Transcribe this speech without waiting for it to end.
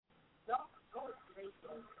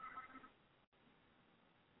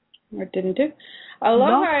It didn't do.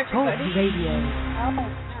 Aloha, everybody. Radio. Oh,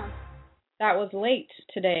 yeah. That was late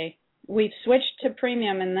today. We've switched to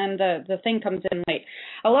premium, and then the thing comes in late.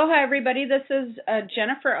 Aloha, everybody. This is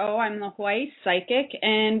Jennifer O. I'm the Hawaii Psychic,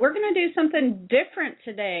 and we're going to do something different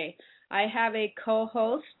today. I have a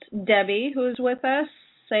co-host, Debbie, who's with us.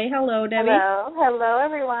 Say hello, Debbie. Hello. Hello,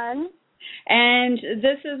 everyone. And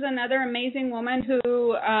this is another amazing woman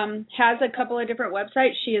who has a couple of different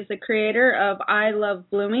websites. She is the creator of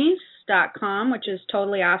ilovebloomies.com, which is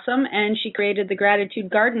totally awesome, and she created the Gratitude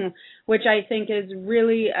Garden, which I think is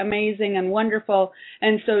really amazing and wonderful.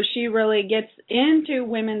 And so she really gets into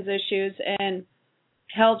women's issues and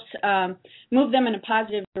helps move them in a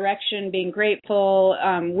positive direction, being grateful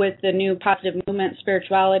with the new positive movement,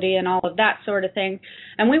 spirituality, and all of that sort of thing.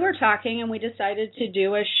 And we were talking, and we decided to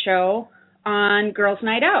do a show on Girls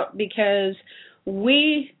Night Out because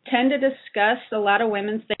we tend to discuss a lot of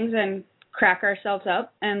women's things and crack ourselves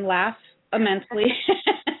up and laugh immensely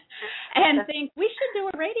and think we should do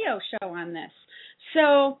a radio show on this.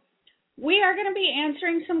 So we are going to be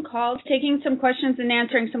answering some calls, taking some questions and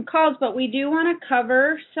answering some calls, but we do want to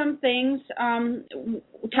cover some things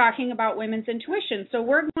talking about women's intuition. So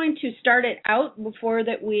we're going to start it out before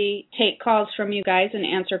that we take calls from you guys and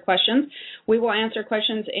answer questions. We will answer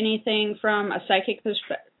questions anything from a psychic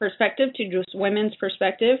perspective to just women's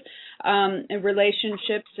perspective, and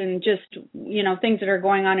relationships and just, things that are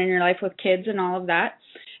going on in your life with kids and all of that.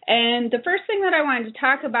 And the first thing that I wanted to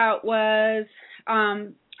talk about was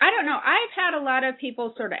I don't know. I've had a lot of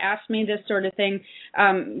people sort of ask me this sort of thing.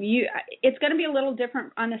 It's going to be a little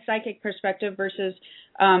different on the psychic perspective versus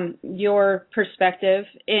your perspective,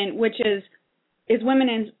 which is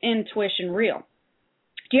women intuition real?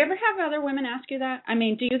 Do you ever have other women ask you that? I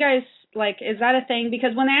mean, do you guys, is that a thing?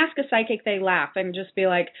 Because when they ask a psychic, they laugh and just be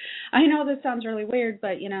like, I know this sounds really weird,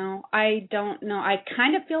 but, I don't know. I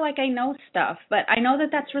kind of feel like I know stuff, but I know that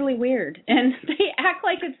that's really weird. And they act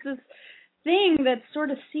like it's this thing that's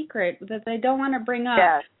sort of secret that they don't want to bring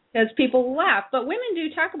up because people laugh. But women do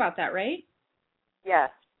talk about that, right? Yes.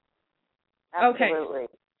 Absolutely. Okay.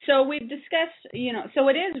 So we've discussed, so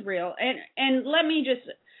it is real. And let me just,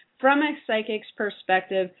 from a psychic's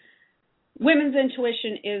perspective, women's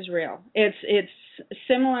intuition is real. It's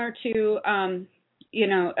similar to,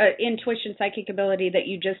 intuition, psychic ability that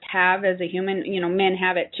you just have as a human. Men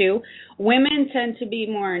have it too. Women tend to be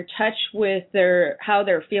more in touch with how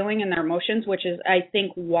they're feeling and their emotions, which is, I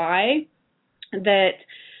think, why that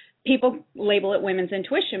people label it women's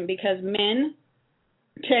intuition, because men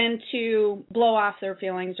tend to blow off their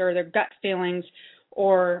feelings or their gut feelings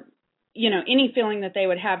or any feeling that they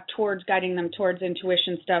would have towards guiding them towards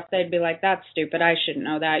intuition stuff. They'd be like, that's stupid, I shouldn't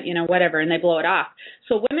know that, whatever, and they blow it off.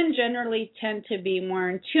 So women generally tend to be more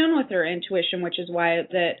in tune with their intuition, which is why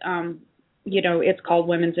that, it's called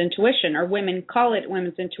women's intuition, or women call it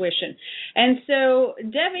women's intuition. And so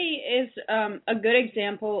Debbie is a good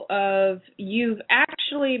example of you've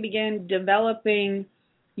actually began developing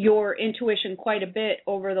your intuition quite a bit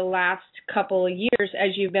over the last couple of years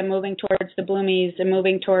as you've been moving towards the Bloomies and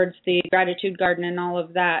moving towards the Gratitude Garden and all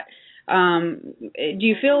of that. Do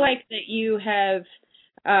you feel like that you have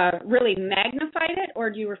really magnified it, or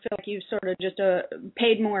do you feel like you sort of just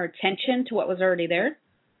paid more attention to what was already there?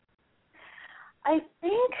 I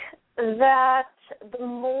think that the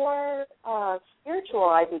more spiritual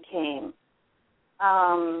I became,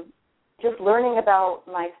 just learning about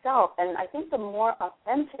myself, and I think the more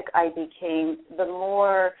authentic I became, the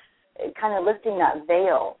more kind of lifting that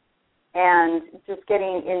veil and just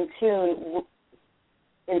getting in tune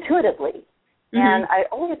intuitively. Mm-hmm. And I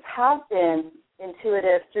always have been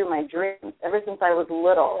intuitive through my dreams ever since I was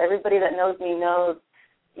little. Everybody that knows me knows,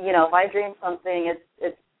 if I dream something,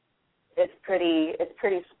 it's pretty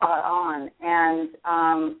spot on. And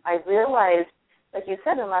I realized, like you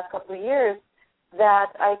said, in the last couple of years,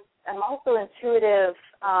 that I'm also intuitive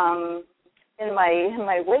in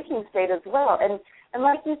my waking state as well. And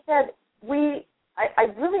like you said, I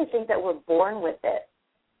really think that we're born with it.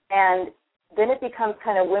 And then it becomes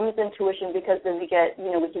kind of women's intuition, because then we get,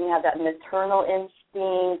 we can have that maternal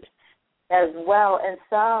instinct as well. And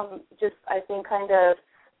some just, I think, kind of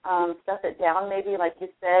stuff it down, maybe, like you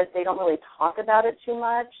said, they don't really talk about it too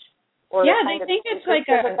much. Or they think it's like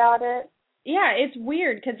about it. Yeah, it's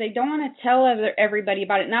weird because they don't want to tell everybody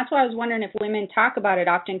about it. And that's why I was wondering if women talk about it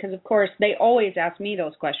often, because, of course, they always ask me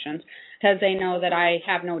those questions because they know that I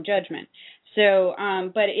have no judgment. So,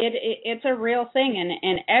 but it's a real thing,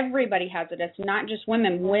 and everybody has it. It's not just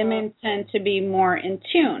women. Mm-hmm. Women tend to be more in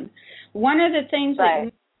tune. One of the things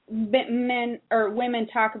that men or women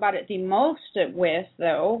talk about it the most with,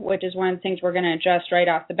 though, which is one of the things we're going to address right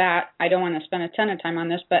off the bat. I don't want to spend a ton of time on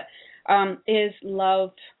this, but is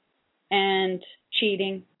love and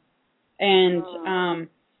cheating and,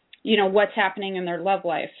 what's happening in their love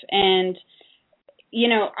life. And, do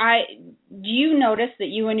you notice that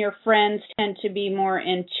you and your friends tend to be more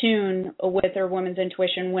in tune with their woman's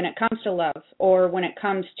intuition when it comes to love or when it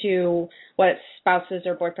comes to what spouses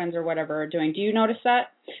or boyfriends or whatever are doing? Do you notice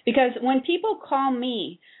that? Because when people call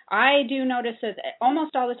me, I do notice that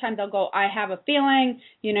almost all the time they'll go, I have a feeling,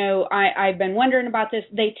 I've been wondering about this.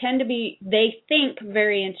 They think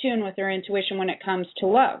very in tune with their intuition when it comes to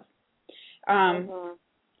love.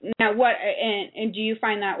 Now, what, and do you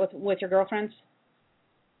find that with your girlfriends?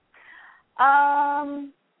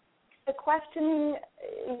 The questioning,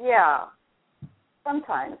 yeah,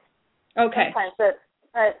 sometimes. Okay. Sometimes,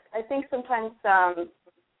 but I think sometimes,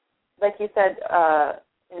 like you said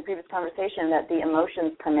in the previous conversation, that the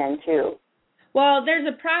emotions come in too. Well, there's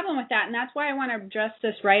a problem with that, and that's why I want to address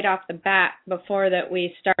this right off the bat before that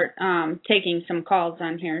we start taking some calls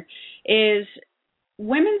on here, is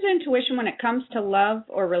women's intuition when it comes to love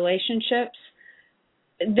or relationships,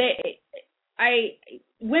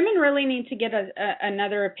 women really need to get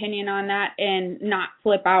another opinion on that and not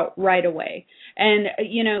flip out right away. And,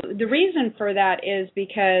 the reason for that is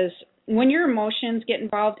because when your emotions get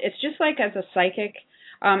involved, it's just like as a psychic.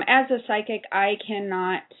 As a psychic, I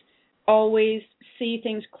cannot always see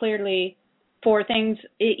things clearly for things,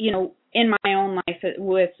 in my own life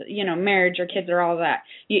with, marriage or kids or all that.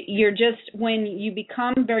 You're just, when you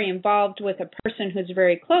become very involved with a person who's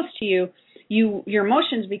very close to you, your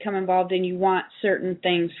emotions become involved and you want certain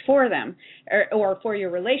things for them or for your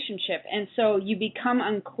relationship. And so you become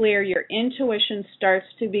unclear. Your intuition starts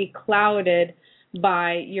to be clouded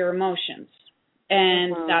by your emotions.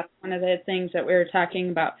 And that's one of the things that we were talking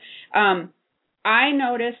about. I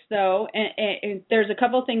noticed, though, and there's a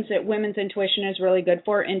couple of things that women's intuition is really good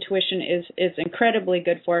for. Intuition is incredibly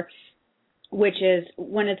good for, which is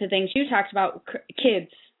one of the things you talked about,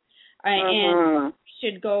 kids. And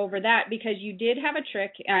should go over that because you did have a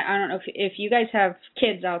trick. I don't know if you guys have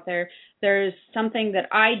kids out there. There's something that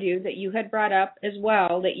I do that you had brought up as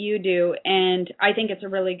well that you do, and I think it's a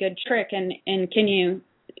really good trick. And can you,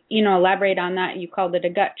 elaborate on that? You called it a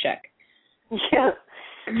gut check. Yes.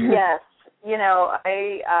 Yes.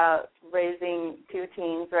 I raising 2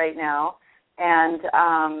 teens right now, and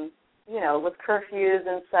with curfews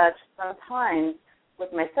and such, sometimes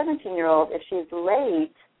with my 17-year-old, if she's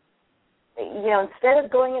late, instead of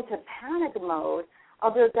going into panic mode,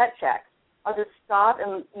 I'll do a gut check. I'll just stop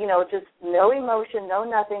and, just no emotion, no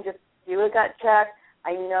nothing, just do a gut check.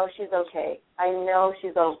 I know she's okay. I know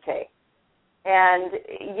she's okay. And,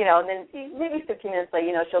 and then maybe 15 minutes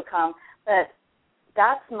later, she'll come. But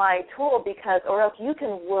that's my tool because, or else you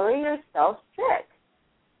can worry yourself sick.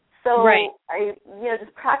 So right. I,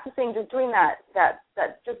 just practicing, just doing that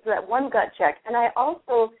one gut check. And I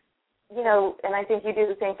also, and I think you do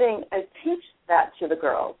the same thing, I teach that to the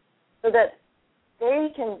girls so that they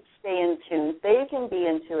can stay in tune, they can be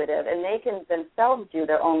intuitive, and they can themselves do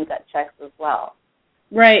their own gut checks as well.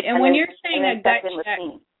 Right, and when you're saying a gut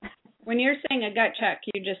check, when you're saying a gut check,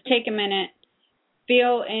 you just take a minute,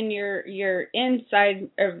 feel in your inside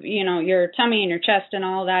of, your tummy and your chest and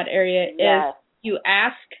all that area. Yes. Is you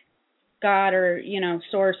ask God or,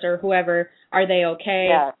 source or whoever, are they okay?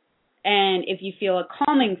 Yes. And if you feel a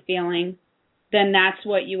calming feeling, then that's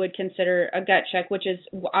what you would consider a gut check, which is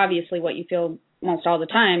obviously what you feel most all the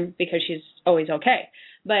time because she's always okay.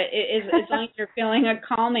 But as long as you're feeling a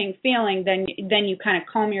calming feeling, then you kind of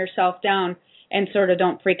calm yourself down and sort of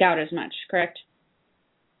don't freak out as much, correct?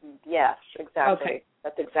 Yes, exactly. Okay.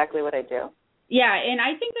 That's exactly what I do. Yeah, and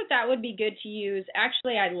I think that would be good to use.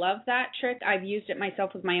 Actually, I love that trick. I've used it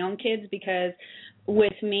myself with my own kids because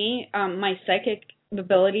with me, my psychic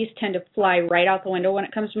abilities tend to fly right out the window when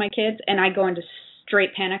it comes to my kids, and I go into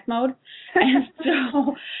straight panic mode. And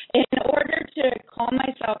so in order to calm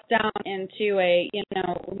myself down into a,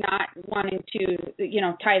 not wanting to,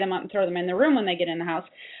 tie them up and throw them in the room when they get in the house,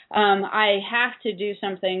 I have to do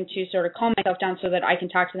something to sort of calm myself down so that I can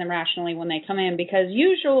talk to them rationally when they come in, because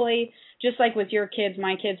usually, just like with your kids,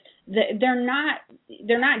 my kids, they're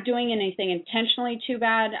not doing anything intentionally too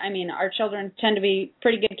bad. I mean, our children tend to be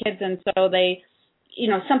pretty good kids, and so they,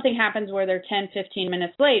 something happens where they're 10, 15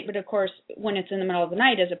 minutes late, but of course, when it's in the middle of the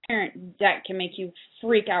night, as a parent, that can make you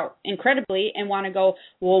freak out incredibly and want to go,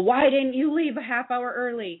 well, why didn't you leave a half hour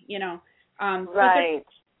early, Right.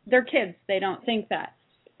 They're kids. They don't think that.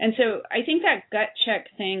 And so I think that gut check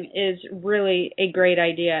thing is really a great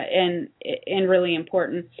idea and really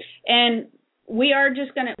important. And we are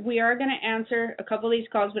gonna answer a couple of these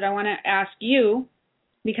calls, but I want to ask you,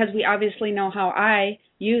 because we obviously know how I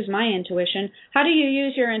use my intuition. How do you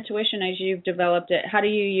use your intuition as you've developed it? How do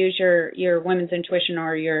you use your women's intuition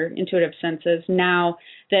or your intuitive senses now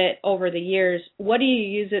that over the years, what do you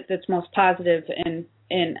use it that's most positive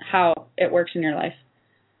in how it works in your life?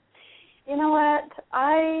 You know what?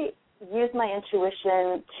 I used my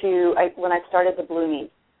intuition when I started the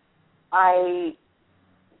Bloomies.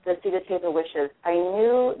 The Seeded Paper Wishes. I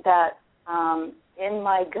knew that in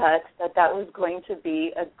my gut that was going to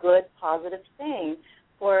be a good, positive thing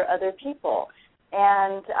for other people.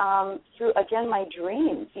 And through, again, my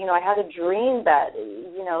dreams, I had a dream that,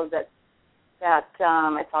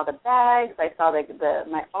 I saw the bags, I saw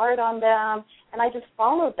my art on them, and I just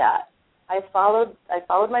followed that. I followed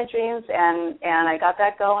my dreams, and I got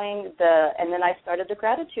that going. And then I started the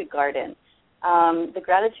Gratitude Garden. The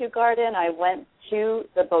Gratitude Garden, I went to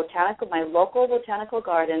my local botanical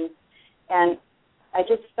gardens, and I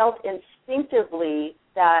just felt instinctively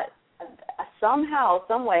that somehow,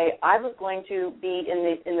 some way, I was going to be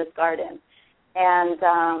in this garden. And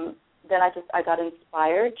then I got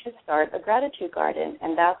inspired to start a gratitude garden,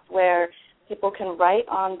 and that's where people can write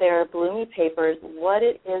on their Bloomy papers what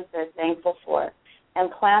it is they're thankful for,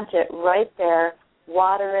 and plant it right there,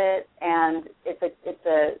 water it, and it's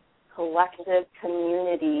a collective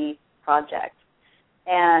community project.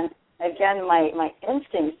 And again, my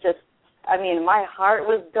instincts my heart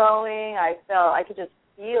was going. I could just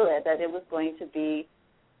feel it, that it was going to be,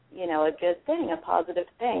 a good thing, a positive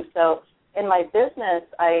thing. So in my business,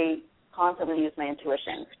 I constantly use my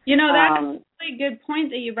intuition. That's a really good point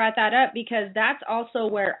that you brought that up, because that's also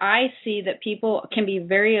where I see that people can be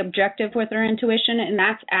very objective with their intuition, and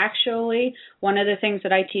that's actually one of the things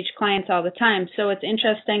that I teach clients all the time. So it's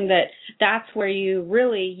interesting that that's where you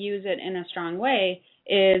really use it in a strong way,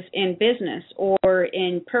 is in business or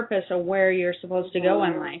in purpose or where you're supposed to go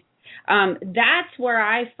in life. That's where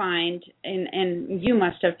I find, and you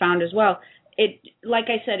must have found as well, like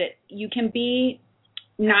I said, you can be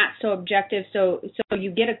not so objective, so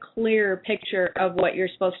you get a clearer picture of what you're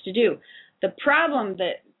supposed to do. The problem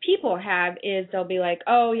that people have is they'll be like,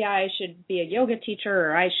 oh, yeah, I should be a yoga teacher,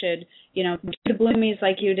 or I should, do the Bloomies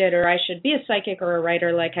like you did, or I should be a psychic or a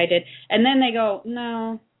writer like I did. And then they go,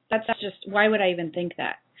 no, that's just, why would I even think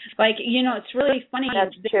that? Like, it's really funny.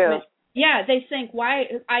 That's true. Yeah, they think, why?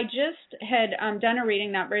 I just had done a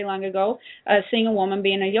reading not very long ago, seeing a woman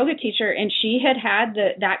being a yoga teacher, and she had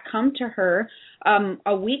that come to her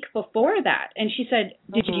a week before that. And she said,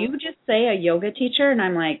 did you just say a yoga teacher? And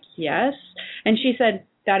I'm like, yes. And she said,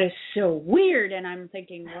 that is so weird. And I'm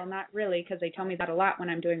thinking, well, not really, because they tell me that a lot when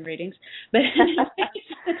I'm doing readings. But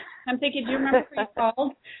I'm thinking, do you remember who you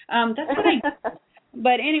called? That's what I do.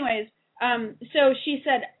 But anyways, so she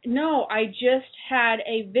said, no, I just had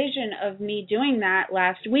a vision of me doing that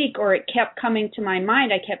last week, or it kept coming to my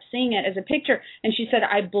mind. I kept seeing it as a picture. And she said,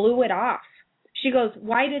 I blew it off. She goes,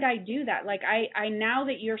 why did I do that? Like, I now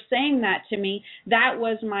that you're saying that to me, that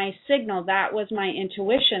was my signal. That was my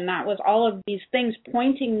intuition. That was all of these things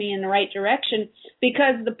pointing me in the right direction,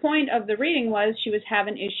 because the point of the reading was she was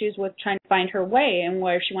having issues with trying to find her way and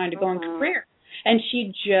where she wanted to go in career. And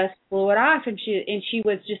she just blew it off, and she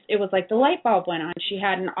was just, it was like the light bulb went on. She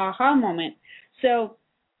had an aha moment. So,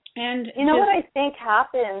 and what I think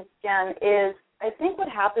happens, Jen, is I think what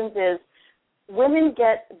happens is women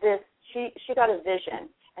get this, she got a vision,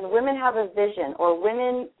 and women have a vision, or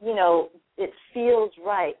women, it feels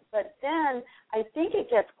right. But then I think it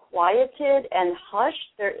gets quieted and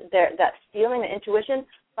hushed, that feeling, the intuition,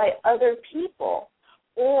 by other people,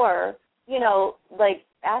 or, like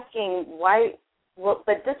asking why. Well,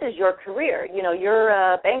 but this is your career. You're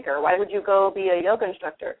a banker. Why would you go be a yoga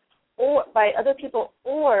instructor? Or by other people,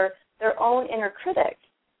 or their own inner critic.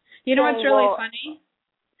 What's really funny?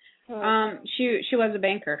 She was a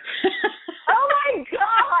banker. Oh my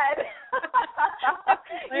God!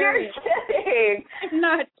 You're kidding. I'm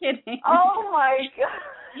not kidding. Oh my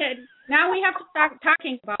God! Now we have to stop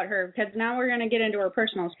talking about her, because now we're going to get into her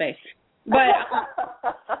personal space. But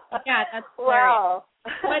yeah, that's wow.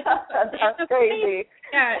 But that's crazy.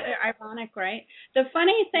 Yeah, ironic, right? The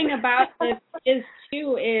funny thing about this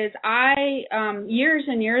is I years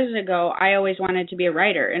and years ago, I always wanted to be a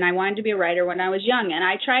writer, and I wanted to be a writer when I was young, and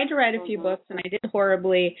I tried to write a few books, and I did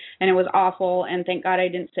horribly, and it was awful, and thank God I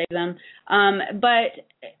didn't save them. But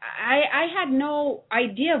I had no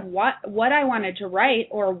idea of what I wanted to write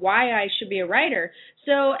or why I should be a writer.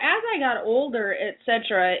 So as I got older,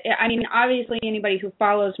 etc., I mean, obviously anybody who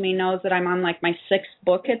follows me knows that I'm on like my 6th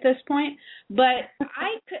book at this point, but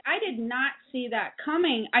I did not see that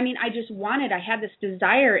coming. I mean, I had this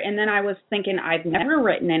desire, and then I was thinking, I've never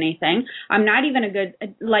written anything. I'm not even a good,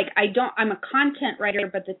 I'm a content writer,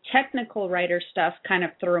 but the technical writer stuff kind of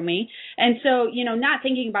threw me. And so, not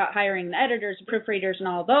thinking about hiring the editors, proofreaders, and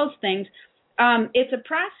all those things. It's a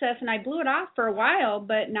process, and I blew it off for a while,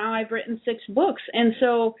 but now I've written 6 books. And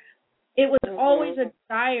so it was always a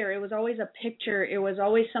desire. It was always a picture. It was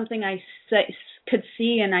always something I could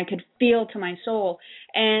see and I could feel to my soul.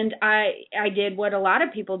 And I did what a lot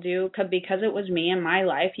of people do because it was me and my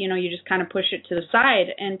life. You just kind of push it to the side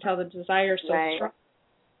until the desire is so strong.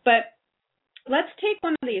 But let's take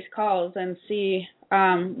one of these calls and see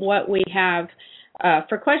what we have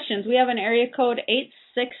for questions. We have an area code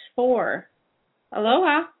 864.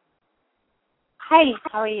 Aloha. Hi,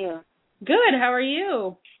 how are you? Good. How are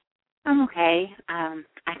you? I'm okay.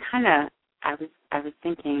 I was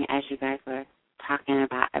thinking as you guys were talking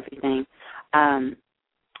about everything.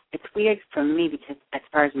 It's weird for me because as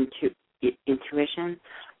far as intuition,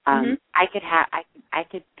 I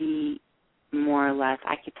could be more or less.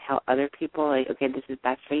 I could tell other people like, okay, this is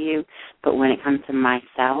best for you. But when it comes to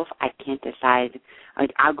myself, I can't decide.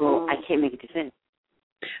 Like I can't make a decision.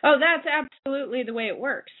 Oh, that's absolutely the way it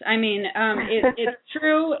works. I mean, it's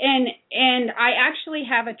true, and I actually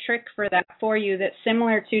have a trick for that for you that's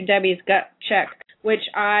similar to Debbie's gut check, which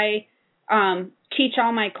I teach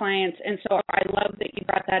all my clients, and so I love that you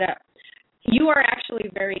brought that up. You are actually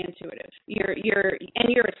very intuitive. You're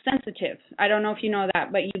sensitive. I don't know if you know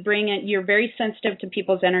that, but you bring it. You're very sensitive to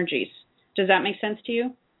people's energies. Does that make sense to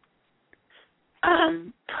you?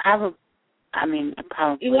 Probably. I mean,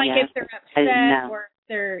 probably. Like yes. if they're upset or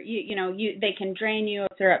they're they can drain you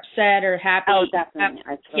if they're upset or happy. Oh, definitely.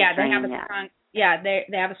 They have a strong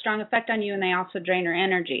they have a strong effect on you, and they also drain your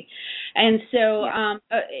energy. And so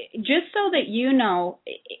just so that you know,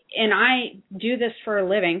 and I do this for a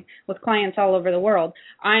living with clients all over the world,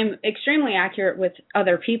 I'm extremely accurate with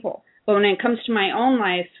other people. But when it comes to my own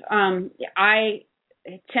life, I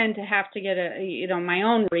tend to have to get my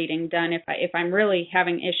own reading done if I'm really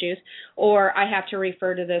having issues, or I have to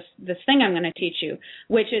refer to this thing I'm going to teach you,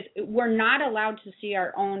 which is we're not allowed to see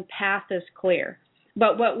our own path as clear.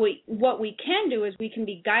 But what we can do is we can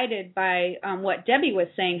be guided by what Debbie was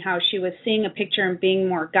saying, how she was seeing a picture and being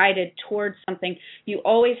more guided towards something. You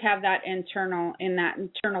always have that internal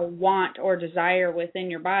want or desire within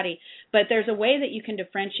your body. But there's a way that you can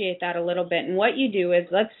differentiate that a little bit. And what you do is,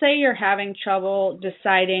 let's say you're having trouble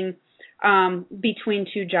deciding between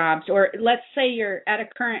 2 jobs, or let's say you're at a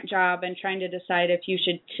current job and trying to decide if you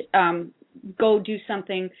should go do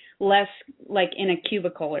something less like in a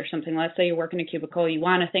cubicle or something. Let's say you work in a cubicle. You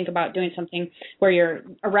want to think about doing something where you're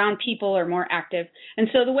around people or more active. And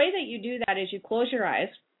so the way that you do that is you close your eyes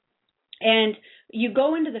and you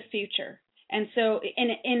go into the future. And so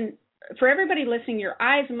for everybody listening, your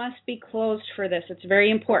eyes must be closed for this. It's very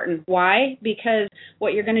important. Why? Because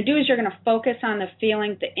what you're going to do is you're going to focus on the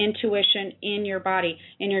feeling, the intuition in your body,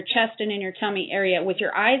 in your chest and in your tummy area. With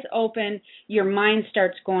your eyes open, your mind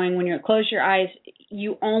starts going. When you close your eyes,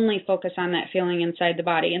 you only focus on that feeling inside the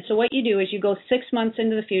body. And so what you do is you go 6 months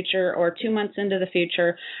into the future or 2 months into the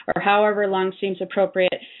future or however long seems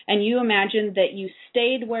appropriate, and you imagine that you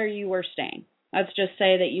stayed where you were staying. Let's just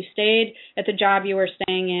say that you stayed at the job you were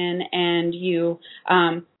staying in and you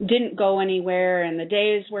didn't go anywhere, and the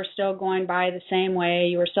days were still going by the same way.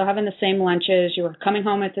 You were still having the same lunches. You were coming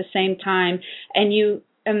home at the same time. And you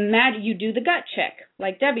imagine, you do the gut check,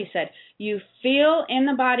 like Debbie said. You feel in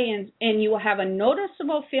the body, and you will have a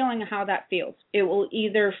noticeable feeling of how that feels. It will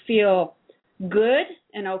either feel good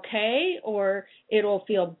and okay, or it'll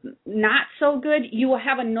feel not so good. You will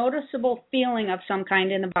have a noticeable feeling of some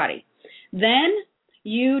kind in the body. Then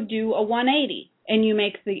you do a 180 and you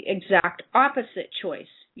make the exact opposite choice.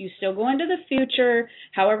 You still go into the future,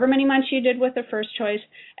 however many months you did with the first choice,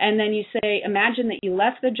 and then you say, imagine that you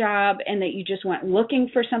left the job and that you just went looking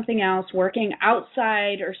for something else, working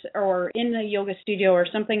outside or in the yoga studio or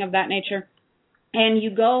something of that nature. And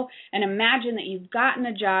you go and imagine that you've gotten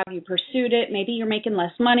a job, you pursued it, maybe you're making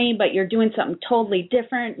less money, but you're doing something totally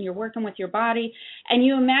different, you're working with your body, and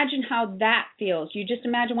you imagine how that feels. You just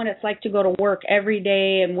imagine what it's like to go to work every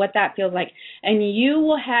day and what that feels like. And you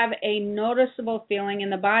will have a noticeable feeling in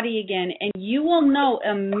the body again, and you will know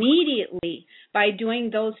immediately by doing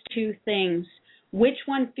those 2 things which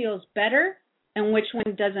one feels better and which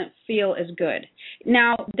one doesn't feel as good.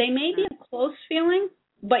 Now, they may be a close feeling,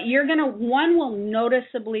 but one will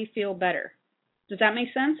noticeably feel better. Does that make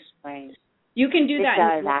sense? Right. You can do that.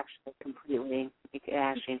 It does actually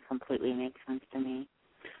completely make sense to me.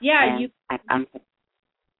 Yeah, and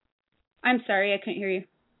I'm sorry, I couldn't hear you.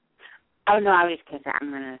 Oh, no, I was kidding. I'm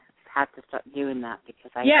going to have to start doing that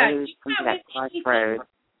because I always come to that crossroads.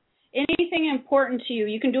 Anything important to you,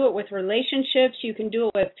 you can do it with relationships. You can do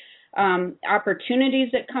it with opportunities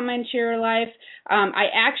that come into your life. I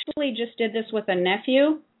actually just did this with a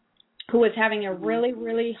nephew who was having a really,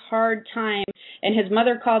 really hard time. And his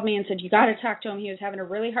mother called me and said, you got to talk to him. He was having a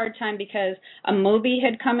really hard time because a movie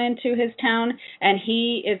had come into his town, and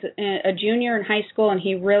he is a junior in high school, and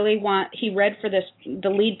he read for the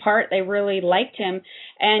lead part. They really liked him,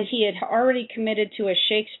 and he had already committed to a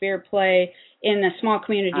Shakespeare play in a small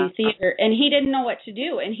community theater, and he didn't know what to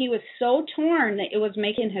do, and he was so torn that it was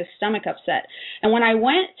making his stomach upset. And when I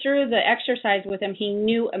went through the exercise with him, he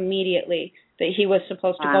knew immediately that he was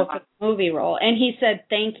supposed to go for the movie role, and he said,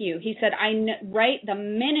 thank you. He said, right the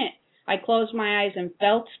minute I closed my eyes and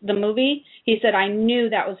felt the movie, he said, I knew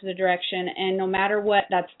that was the direction, and no matter what,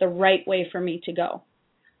 that's the right way for me to go.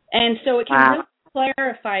 And so it can really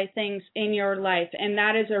clarify things in your life, and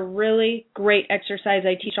that is a really great exercise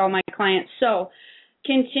I teach all my clients. So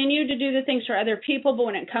continue to do the things for other people, but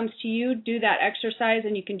when it comes to you, do that exercise,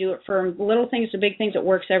 and you can do it for little things to big things. It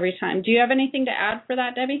works every time. Do you have anything to add for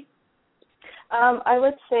that, Debbie? I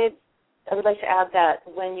would like to add that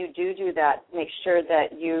when you do that, make sure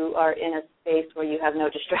that you are in a space where you have no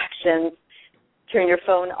distractions, turn your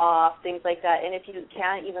phone off, things like that. And if you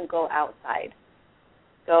can't even go outside,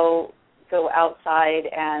 go outside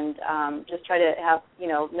and just try to have,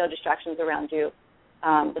 no distractions around you.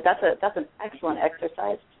 But that's an excellent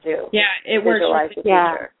exercise to do. Yeah, it works.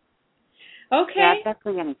 Yeah. Okay. Yeah,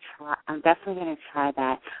 I'm definitely gonna try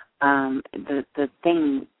that. The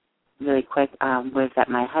thing really quick was that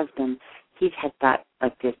my husband, he's had got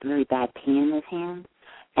like this really bad pain in his hand,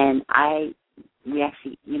 and we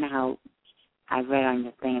actually, you know how I read on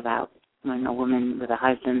your thing about when a woman with a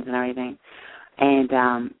husband and everything, and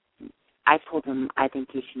I told him I think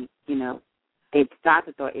he should, the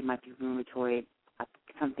doctor thought it might be rheumatoid,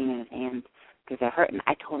 something in his hand because they're hurting.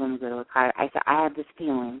 I told him to go to a chiropractor. I said, I have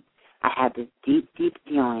this deep, deep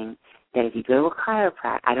feeling that if you go to a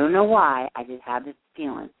chiropractor, I don't know why, I just have this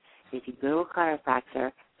feeling, if you go to a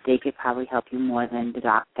chiropractor, they could probably help you more than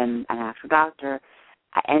an actual doctor.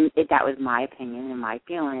 And that was my opinion and my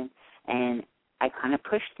feeling. And I kind of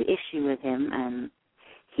pushed the issue with him, and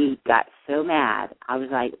he got so mad. I was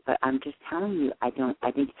like, but I'm just telling you, I think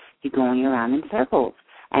you're going around in circles.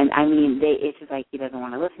 And, I mean, it's just like he doesn't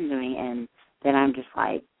want to listen to me. And then I'm just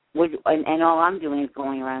like, and all I'm doing is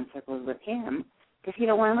going around in circles with him because he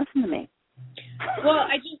don't want to listen to me. Well,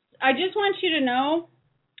 I just want you to know,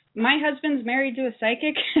 my husband's married to a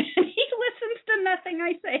psychic, and he listens to nothing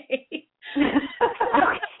I say.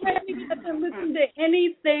 He doesn't listen to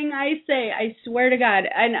anything I say, I swear to God.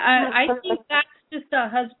 And I think that's just a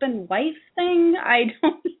husband-wife thing. I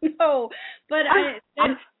don't know. But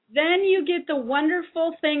then you get the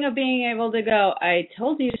wonderful thing of being able to go, I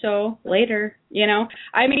told you so, later,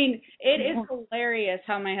 I mean, it is hilarious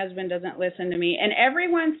how my husband doesn't listen to me. And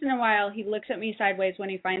every once in a while, he looks at me sideways when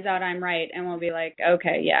he finds out I'm right, and we'll be like,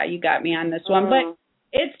 okay, yeah, you got me on this one. But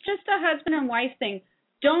it's just a husband and wife thing.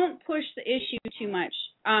 Don't push the issue too much.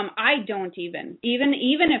 I don't even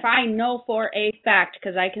if I know for a fact,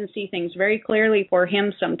 because I can see things very clearly for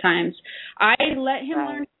him sometimes, I let him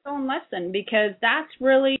learn his own lesson, because that's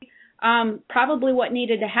really probably what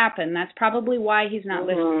needed to happen. That's probably why he's not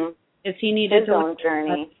listening, is he needed his own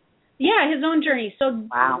journey. Yeah, his own journey. So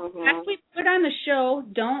as we put on the show,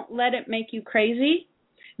 don't let it make you crazy.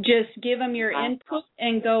 Just give him your input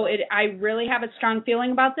and go, I really have a strong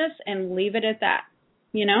feeling about this, and leave it at that.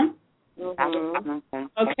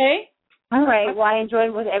 Okay? All right. Well, I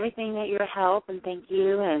enjoyed with everything that your help, and thank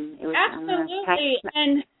you. And it was absolutely.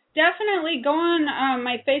 And definitely go on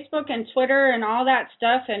my Facebook and Twitter and all that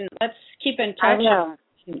stuff, and let's keep in touch. I will.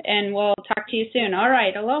 And we'll talk to you soon. All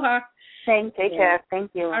right. Aloha. Take care.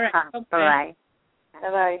 Thank you. All right. Okay. Bye-bye.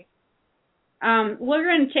 Bye-bye. We're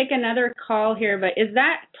going to take another call here, but is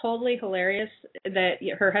that totally hilarious that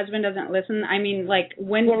her husband doesn't listen? I mean, like,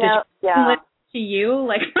 when did she listen to you?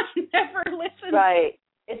 Like, I never listened. Right.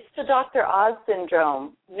 It's the Dr. Oz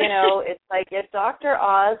syndrome. It's like if Dr.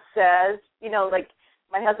 Oz says, like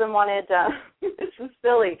my husband wanted, this is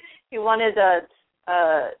silly, he wanted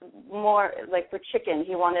more, like for chicken,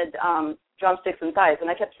 he wanted drumsticks and thighs. And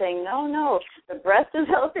I kept saying, no, the breast is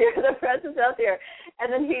healthier,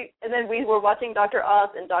 And then we were watching Dr. Oz,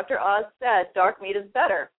 and Dr. Oz said dark meat is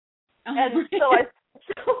better. And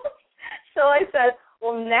so I said,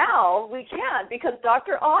 well, now we can't, because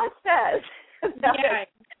Dr. Oz says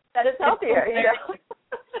that it's healthier,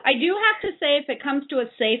 I do have to say, if it comes to a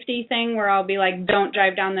safety thing where I'll be like, don't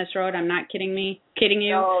drive down this road, I'm not kidding you.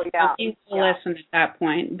 Oh, yeah. I'll keep to listen at that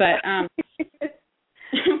point. But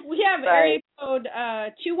we have area code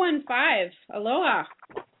 215. Aloha.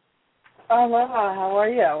 Aloha, how are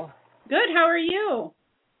you? Good, how are you?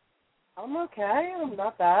 I'm okay, I'm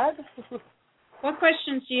not bad. What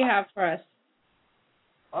questions do you have for us?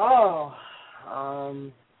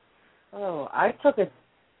 I took a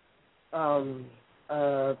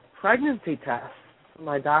pregnancy test from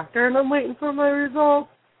my doctor, and I'm waiting for my results.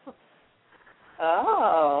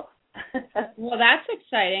 Oh. Well, that's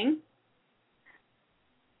exciting.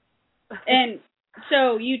 And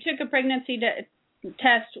so you took a pregnancy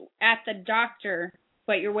test at the doctor,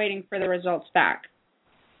 but you're waiting for the results back.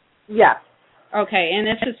 Yes. Okay, and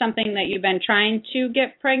this is something that you've been trying to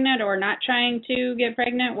get pregnant or not trying to get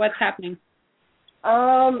pregnant? What's happening?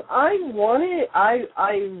 I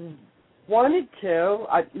wanted to.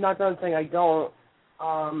 I'm not done saying I don't.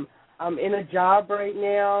 I'm in a job right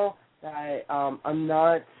now that I'm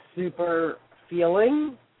not super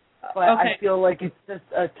feeling, but okay. I feel like it's just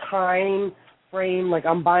a time frame, like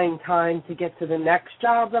I'm buying time to get to the next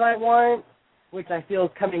job that I want, which I feel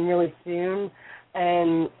is coming really soon.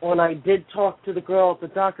 And when I did talk to the girl at the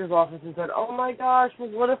doctor's office and said, oh my gosh, well,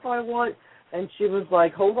 what if I want, and she was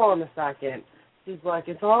like, hold on a second. She's like,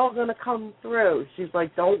 it's all going to come through. She's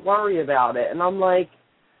like, don't worry about it. And I'm like,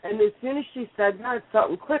 and as soon as she said that,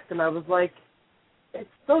 something clicked, and I was like, it's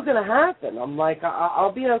still going to happen. I'm like,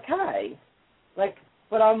 I'll be okay. Like,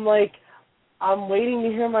 but I'm like, I'm waiting to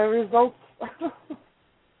hear my results.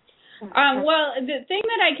 Well, the thing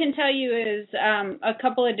that I can tell you is a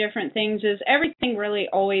couple of different things is everything really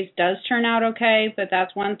always does turn out okay, but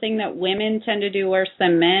that's one thing that women tend to do worse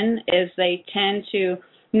than men is they tend to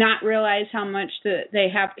not realize how much they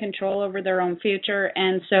have control over their own future,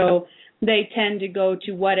 and so they tend to go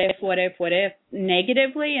to what if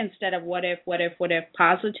negatively instead of what if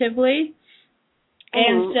positively.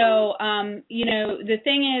 And so, the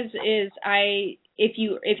thing is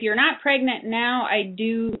if you're not pregnant now, I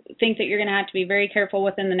do think that you're going to have to be very careful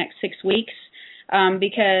within the next 6 weeks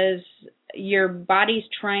because your body's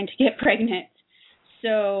trying to get pregnant.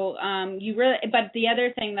 So but the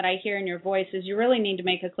other thing that I hear in your voice is you really need to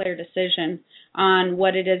make a clear decision on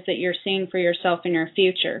what it is that you're seeing for yourself in your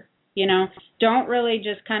future. Don't really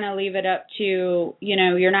just kind of leave it up to,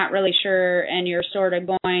 you're not really sure and you're sort of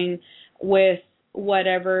going with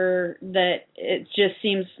whatever that it just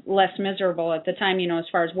seems less miserable at the time, as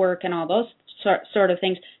far as work and all those sort of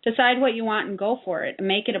things. Decide what you want and go for it and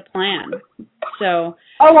make it a plan. So.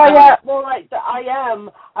 I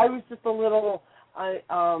am. I was just a little,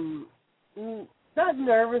 not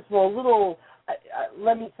nervous, well, a little,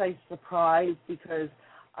 let me say surprised because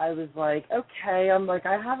I was like, okay, I'm like,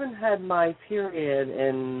 I haven't had my period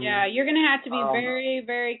in... Yeah, you're going to have to be very,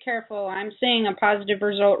 very careful. I'm seeing a positive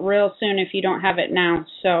result real soon if you don't have it now.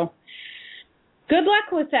 So good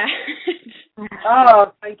luck with that.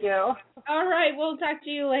 Oh, thank you. All right, we'll talk to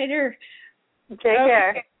you later. Take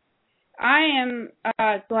care. I am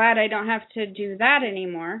glad I don't have to do that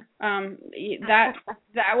anymore. That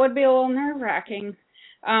would be a little nerve-wracking.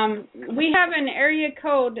 We have an area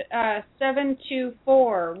code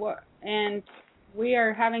 724, and we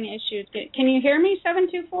are having issues. Can you hear me,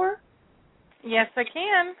 724? Yes, I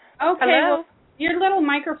can. Okay. Hello? Well, your little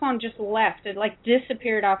microphone just left. It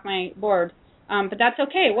disappeared off my board. But that's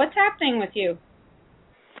okay. What's happening with you?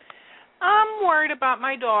 I'm worried about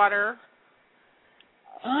my daughter.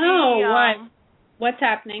 What's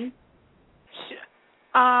happening?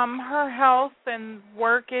 Her health and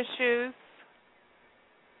work issues.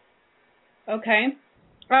 Okay.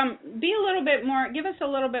 Give us a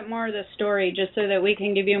little bit more of the story just so that we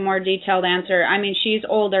can give you a more detailed answer. I mean, she's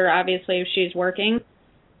older, obviously, if she's working.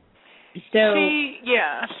 So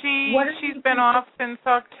she's been off since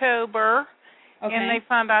October, okay. And they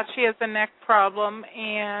found out she has a neck problem,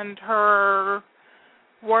 and her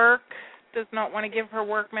work does not want to give her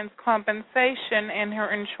workman's compensation, and her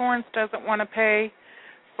insurance doesn't want to pay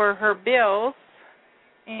for her bills,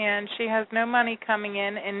 and she has no money coming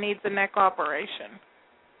in and needs a neck operation.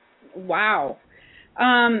 Wow.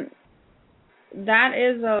 That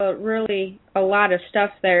is a lot of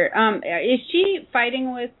stuff there. Is she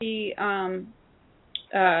fighting with the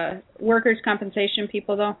workers' compensation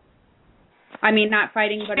people, though? I mean, not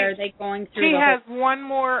fighting, but are they going through She has one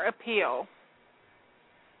more appeal.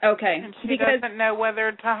 Okay. And she doesn't know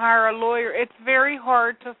whether to hire a lawyer. It's very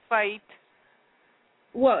hard to fight.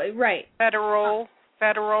 Well, right. Federal.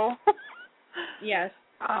 Yes.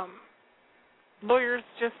 Lawyers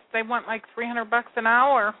they want like $300 an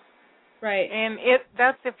hour. Right. And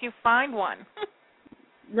that's if you find one.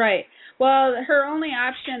 Right. Well, her only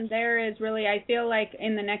option there is really, I feel like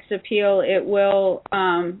in the next appeal, it will,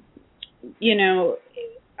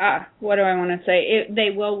 what do I want to say? They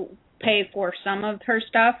will pay for some of her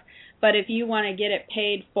stuff, but if you want to get it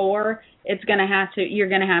paid for, you're going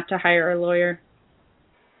to have to hire a lawyer.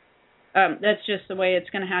 That's just the way it's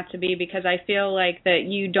going to have to be, because I feel like that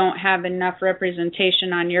you don't have enough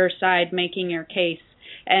representation on your side making your case.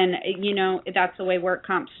 And, that's the way work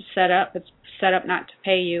comp's set up. It's set up not to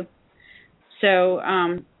pay you. So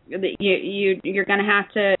you're going to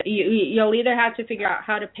have to, you'll either have to figure out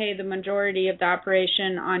how to pay the majority of the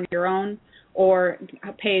operation on your own, or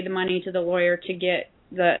pay the money to the lawyer to get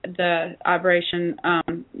the operation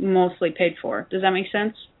mostly paid for. Does that make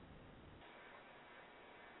sense?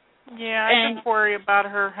 Yeah, I just worry about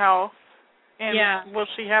her health. And will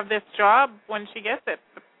she have this job when she gets it?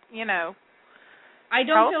 I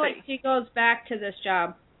don't feel like she goes back to this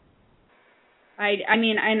job. I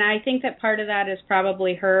mean, and I think that part of that is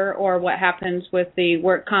probably her, or what happens with the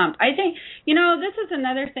work comp. I think, this is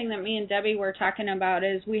another thing that me and Debbie were talking about,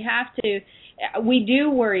 is we do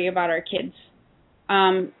worry about our kids.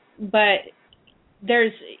 But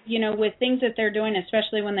there's, with things that they're doing,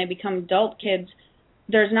 especially when they become adult kids,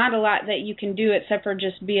 there's not a lot that you can do except for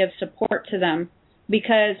just be of support to them,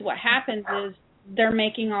 because what happens is they're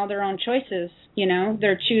making all their own choices.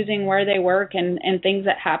 They're choosing where they work and things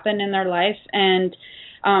that happen in their life, and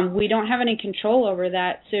we don't have any control over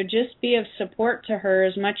that. So just be of support to her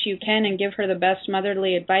as much you can, and give her the best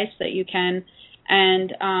motherly advice that you can,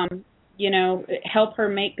 and help her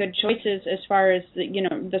make good choices as far as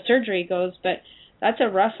the surgery goes. But that's a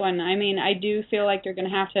rough one. I mean, I do feel like you're going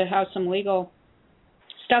to have some legal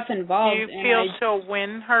stuff involved. Do you feel she'll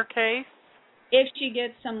win her case? If she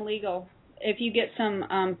gets some legal, if you get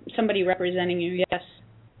somebody representing you, yes.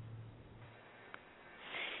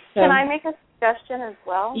 So, can I make a suggestion as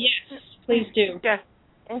well? Yes, please do. Yes.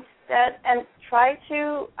 Instead, and try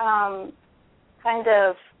to kind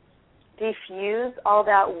of diffuse all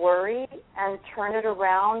that worry and turn it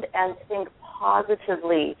around and think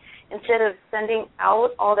positively. Instead of sending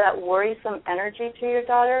out all that worrisome energy to your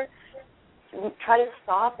daughter, try to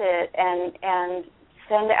stop it and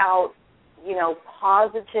send out,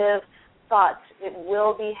 positive thoughts. It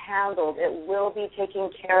will be handled. It will be taken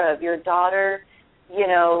care of. Your daughter,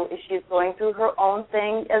 she's going through her own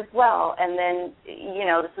thing as well. And then,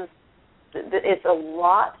 it's a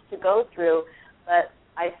lot to go through, but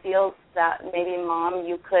I feel that maybe, Mom,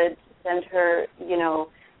 you could send her,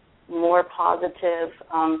 more positive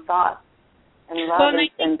thoughts and love,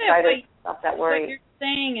 and try to stop that worry. What you're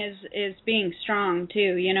saying is being strong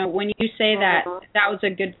too. When you say that was a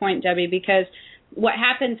good point, Debbie, because what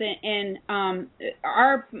happens in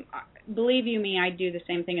our, believe you me, I do the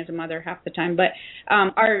same thing as a mother half the time, but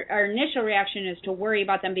our initial reaction is to worry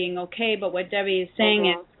about them being okay. But what Debbie is saying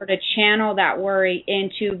is sort of channel that worry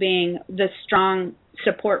into being the strong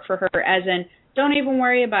support for her, as in, don't even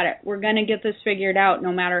worry about it. We're going to get this figured out.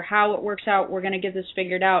 No matter how it works out, we're going to get this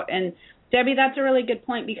figured out. And Debbie, that's a really good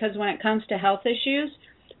point, because when it comes to health issues,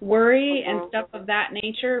 worry and stuff of that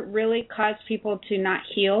nature really cause people to not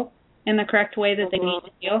heal in the correct way that they need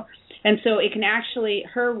to heal. And so it can actually,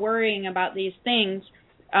 her worrying about these things,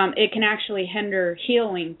 it can actually hinder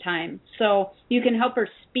healing time. So you can help her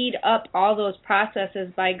speed up all those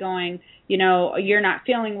processes by going, you're not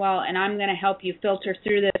feeling well, and I'm going to help you filter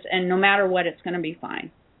through this, and no matter what, it's going to be fine.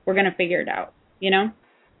 We're going to figure it out, Yeah,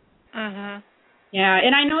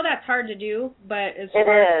 and I know that's hard to do, but as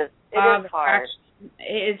far as it is hard.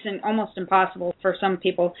 It's almost impossible for some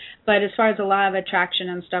people. But as far as the law of attraction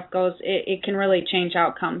and stuff goes, it can really change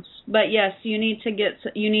outcomes. But yes, you need to get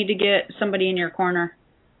somebody in your corner.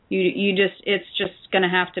 It's just going to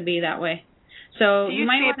have to be that way. So do you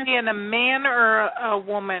might see want it being a man or a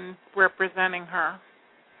woman representing her?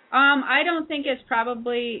 I don't think it's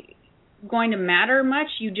probably going to matter much.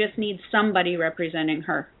 You just need somebody representing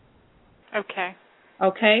her. Okay.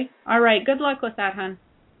 Okay? All right. Good luck with that, hon.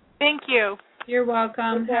 Thank you. You're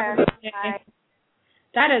welcome. Have a good day. Bye.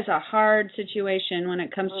 That is a hard situation when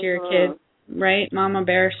it comes to your kids, right? Mama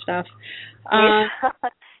bear stuff.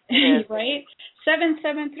 Right?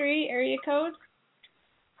 773 area code.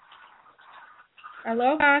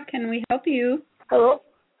 Aloha, can we help you? Hello?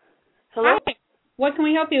 Hi. What can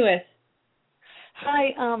we help you with?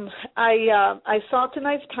 Hi, I saw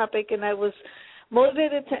tonight's topic and I was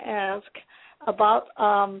motivated to ask about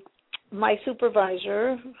my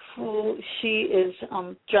supervisor, who she is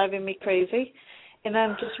driving me crazy, and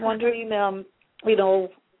I'm just wondering, how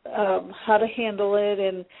to handle it,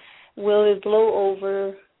 and will it blow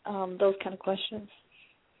over, those kind of questions.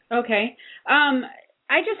 Okay.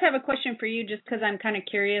 I just have a question for you, just because I'm kind of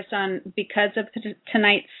curious because of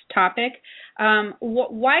tonight's topic.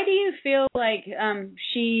 Why do you feel like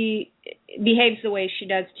she behaves the way she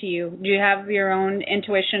does to you? Do you have your own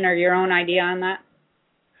intuition or your own idea on that?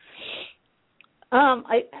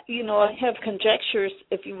 I have conjectures,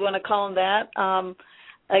 if you want to call them that.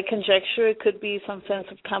 I conjecture it could be some sense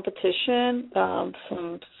of competition,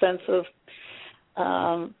 some sense of,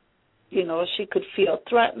 she could feel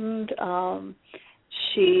threatened.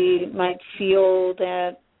 She might feel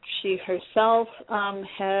that she herself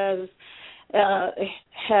has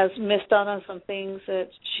missed out on some things that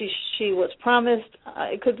she was promised.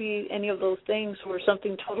 It could be any of those things or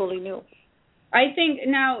something totally new. I think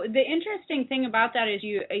now the interesting thing about that is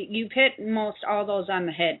you've hit most all those on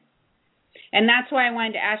the head. And that's why I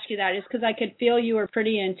wanted to ask you that, is because I could feel you were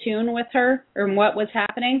pretty in tune with her or what was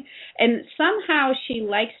happening. And somehow she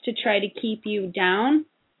likes to try to keep you down,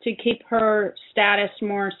 to keep her status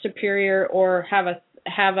more superior, or have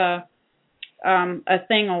a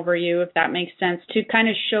thing over you, if that makes sense, to kind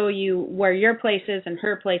of show you where your place is and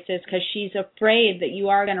her place is, because she's afraid that you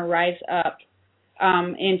are going to rise up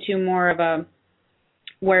into more of a,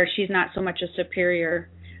 where she's not so much a superior.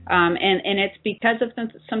 And it's because of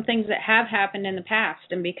some things that have happened in the past,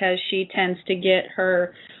 and because she tends to get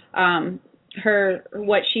her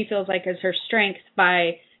what she feels like is her strength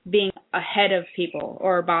by being ahead of people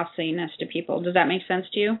or bossiness to people. Does that make sense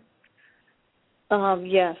to you?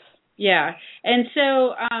 Yes. Yeah. And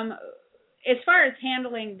so as far as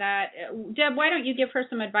handling that, Deb, why don't you give her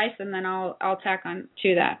some advice, and then I'll tack on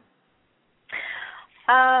to that.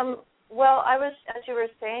 Well, as you were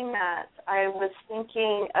saying that, I was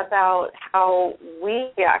thinking about how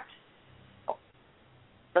we react.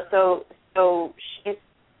 So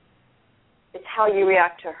it's how you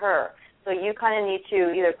react to her. So you kind of need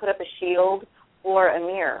to either put up a shield or a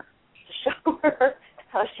mirror to show her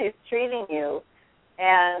how she's treating you.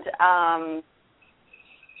 And,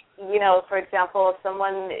 for example, if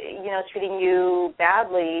someone, is treating you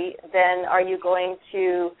badly, then are you going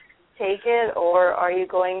to take it, or are you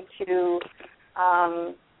going to,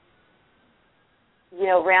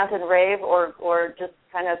 rant and rave, or just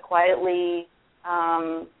kind of quietly,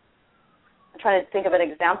 I'm trying to think of an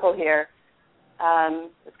example here,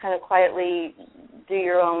 just kind of quietly do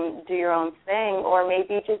your own thing, or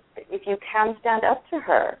maybe just, if you can, stand up to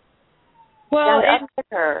her. Well, stand up to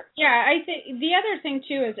her. Yeah, I think the other thing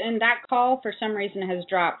too is, and that call for some reason has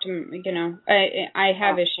dropped. I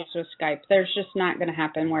have issues with Skype. There's just not going to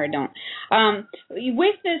happen where I don't.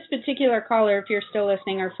 With this particular caller, if you're still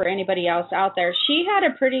listening, or for anybody else out there, she had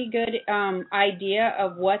a pretty good idea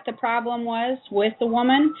of what the problem was with the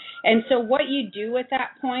woman. And so what you do at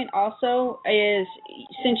that point also is,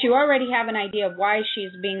 since you already have an idea of why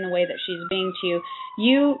she's being the way that she's being to you,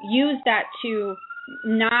 you use that to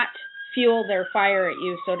not fuel their fire at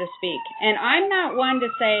you, so to speak. And I'm not one to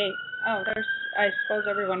say, I suppose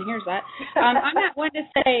everyone hears that. I'm not one to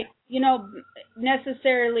say,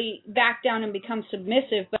 necessarily back down and become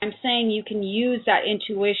submissive, but I'm saying you can use that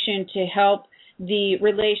intuition to help the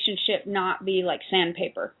relationship not be like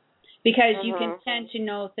sandpaper. Because you can tend to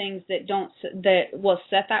know things that will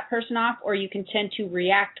set that person off, or you can tend to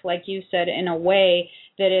react, like you said, in a way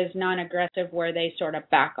that is non-aggressive, where they sort of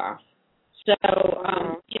back off. So,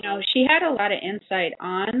 she had a lot of insight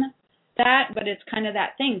on that, but it's kind of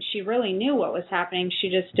that thing. She really knew what was happening. She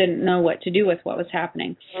just didn't know what to do with what was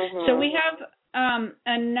happening. So we have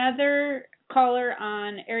another caller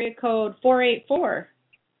on area code 484.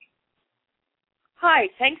 Hi,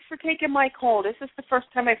 thanks for taking my call. This is the first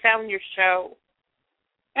time I found your show.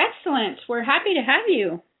 Excellent. We're happy to have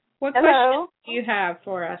you. What Hello. questions do you have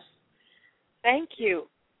for us? Thank you.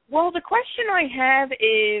 Well, the question I have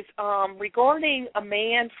is regarding a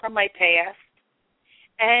man from my past,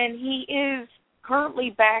 and he is currently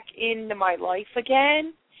back into my life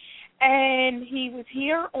again, and he was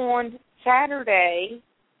here on Saturday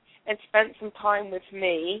and spent some time with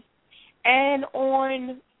me, and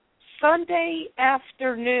on Sunday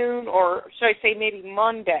afternoon, or should I say maybe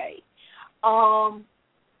Monday, all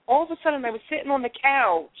of a sudden I was sitting on the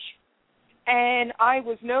couch, and I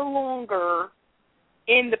was no longer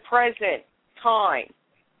in the present time.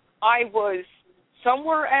 I was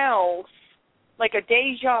somewhere else, like a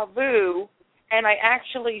deja vu, and I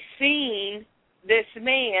actually seen this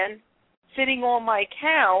man sitting on my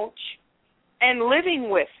couch and living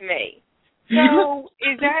with me. So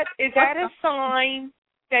is that a sign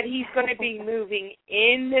that he's going to be moving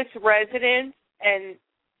in this residence and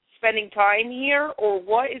spending time here, or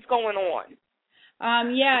what is going on?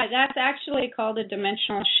 Yeah, that's actually called a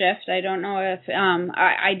dimensional shift. I don't know if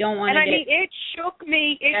I don't want to. And I mean, it shook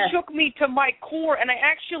me. It shook me to my core, and I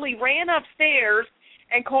actually ran upstairs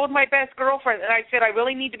and called my best girlfriend, and I said, I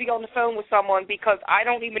really need to be on the phone with someone because I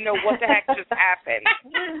don't even know what the heck just happened.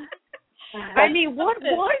 I mean, what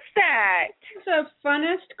was that? It's the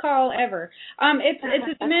funnest call ever. It's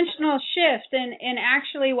a dimensional shift, and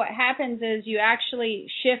actually what happens is you actually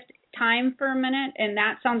shift time for a minute, and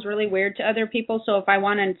that sounds really weird to other people, so if I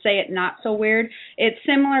want to say it not so weird, it's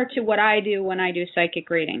similar to what I do when I do psychic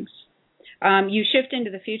readings. You shift into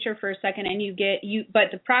the future for a second, and but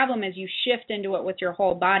the problem is you shift into it with your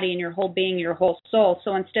whole body and your whole being, your whole soul.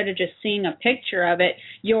 So instead of just seeing a picture of it,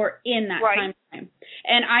 you're in that time frame.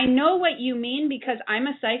 And I know what you mean because I'm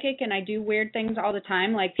a psychic and I do weird things all the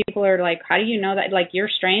time. Like people are like, how do you know that? Like, you're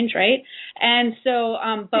strange, right? And so,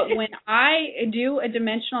 but when I do a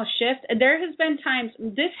dimensional shift, there has been times,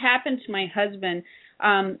 this happened to my husband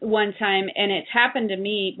one time, and it's happened to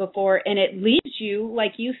me before, and it leaves you,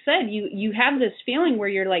 like you said, you have this feeling where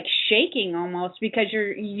you're like shaking almost because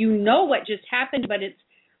you know what just happened, but it's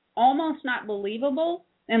almost not believable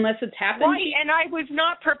unless it's happened. Right, and I was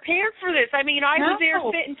not prepared for this. I mean, I was there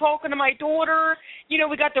sitting talking to my daughter, you know,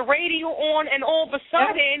 we got the radio on, and all of a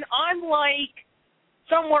sudden I'm like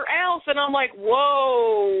somewhere else, and I'm like,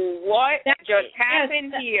 whoa, what just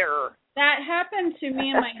happened here? That happened to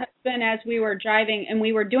me and my husband as we were driving, and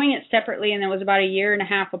we were doing it separately, and it was about a year and a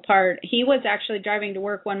half apart. He was actually driving to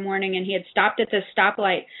work one morning, and he had stopped at this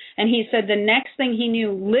stoplight, and he said the next thing he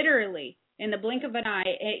knew, literally, in the blink of an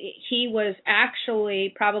eye, he was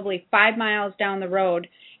actually probably 5 miles down the road,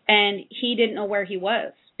 and he didn't know where he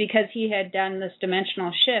was because he had done this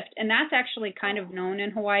dimensional shift. And that's actually kind of known in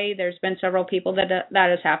Hawaii. There's been several people that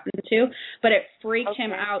has happened to, but it freaked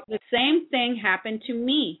him out. The same thing happened to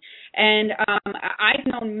me. And I've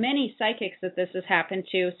known many psychics that this has happened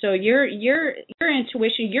to. So your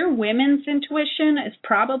intuition, your women's intuition is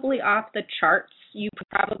probably off the charts. You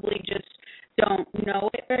probably just don't know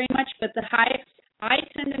it very much, but I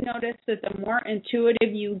tend to notice that the more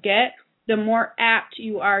intuitive you get, the more apt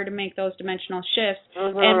you are to make those dimensional shifts.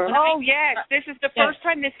 And yes, this is the first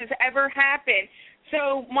time this has ever happened.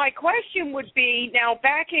 So my question would be, now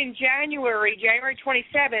back in January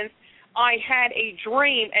 27th, I had a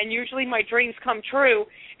dream, and usually my dreams come true,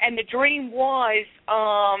 and the dream was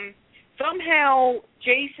somehow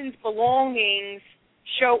Jason's belongings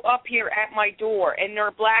show up here at my door, and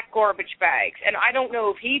they're black garbage bags, and I don't know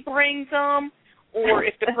if he brings them or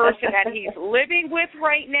if the person that he's living with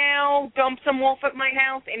right now dumps them off at my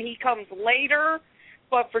house and he comes later,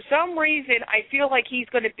 but for some reason I feel like he's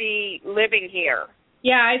going to be living here.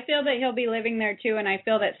 Yeah, I feel that he'll be living there too, and I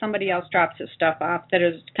feel that somebody else drops his stuff off that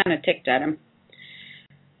is kind of ticked at him.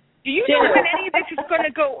 Do you know when any of this is going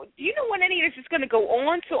to go? Do you know when any of this is going to go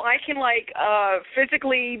on, so I can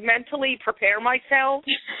physically, mentally prepare myself?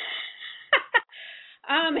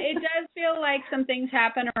 It does feel like some things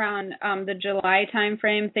happen around the July time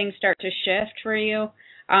frame. Things start to shift for you.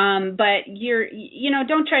 But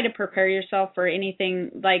don't try to prepare yourself for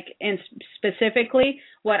anything specifically.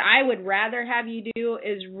 What I would rather have you do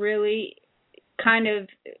is really kind of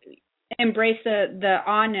embrace the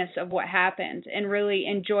awness of what happened and really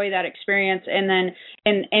enjoy that experience, and then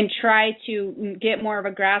and try to get more of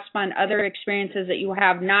a grasp on other experiences that you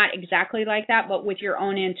have, not exactly like that, but with your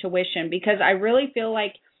own intuition, because I really feel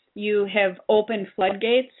like you have opened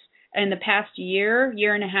floodgates in the past year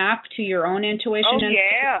and a half to your own intuition.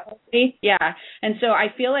 Yeah. And so I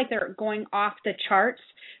feel like they're going off the charts.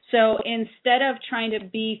 So instead of trying to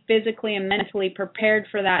be physically and mentally prepared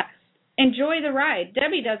for that, enjoy the ride.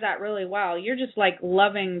 Debbie does that really well. You're just like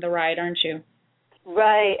loving the ride, aren't you?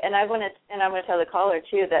 Right. And I'm going to tell the caller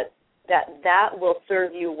too that will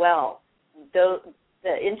serve you well. The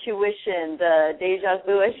intuition, the deja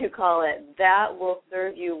vu, as you call it, that will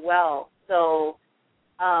serve you well. So,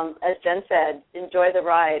 as Jen said, enjoy the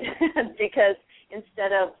ride because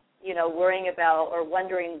instead of worrying about or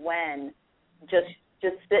wondering when, just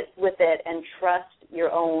sit with it and trust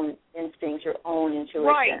your own instincts, your own intuition.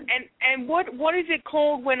 Right. And what is it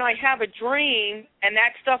called when I have a dream and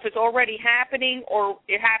that stuff is already happening, or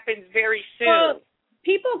it happens very soon? Well,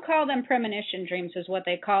 people call them premonition dreams is what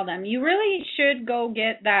they call them. You really should go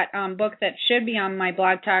get that book that should be on my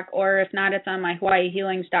blog talk, or if not, it's on my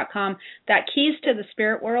HawaiiHealings.com, that Keys to the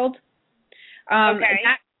Spirit World. Okay.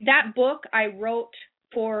 That book I wrote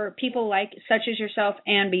for people like such as yourself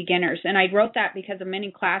and beginners. And I wrote that because of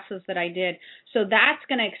many classes that I did. So that's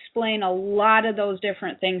going to explain a lot of those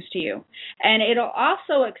different things to you. And it'll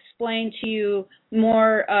also explain to you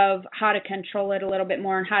more of how to control it a little bit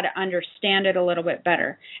more and how to understand it a little bit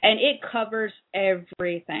better. And it covers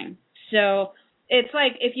everything. So it's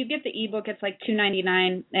like if you get the ebook, it's like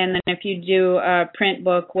 $2.99, and then if you do a print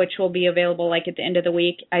book, which will be available like at the end of the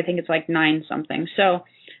week, I think it's like $9 something. So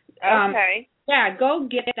okay. Yeah, go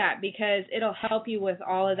get that because it'll help you with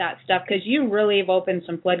all of that stuff because you really have opened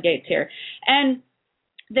some floodgates here. And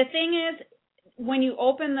the thing is, when you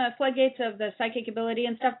open the floodgates of the psychic ability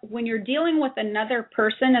and stuff, when you're dealing with another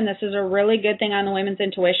person, and this is a really good thing on the Women's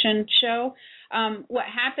Intuition show, what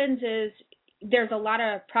happens is there's a lot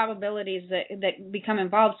of probabilities that become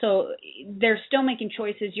involved. So they're still making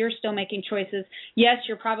choices. You're still making choices. Yes,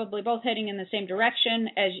 you're probably both heading in the same direction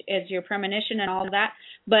as your premonition and all of that.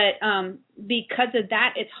 But because of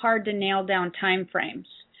that, it's hard to nail down time frames.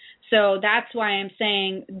 So that's why I'm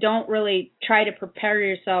saying don't really try to prepare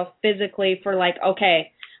yourself physically for like,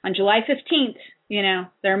 okay, on July 15th, you know,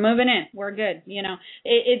 they're moving in. We're good. You know,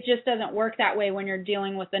 it just doesn't work that way when you're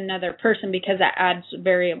dealing with another person because that adds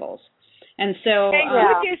variables. And so,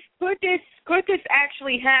 could this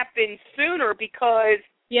actually happen sooner? Because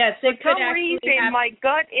yes, for some reason, my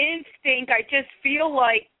gut instinct, I just feel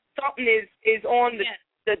like something is on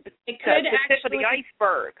the tip of the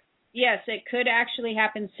iceberg. Yes, it could actually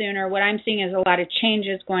happen sooner. What I'm seeing is a lot of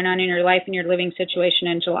changes going on in your life and your living situation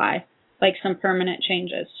in July, like some permanent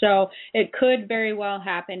changes. So it could very well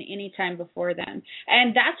happen anytime before then.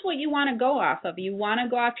 And that's what you want to go off of. You want to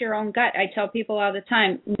go off your own gut. I tell people all the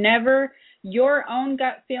time, never your own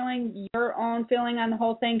gut feeling, your own feeling on the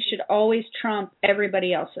whole thing should always trump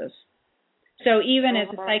everybody else's. So even as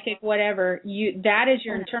a psychic, whatever, that is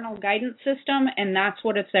your internal guidance system, and that's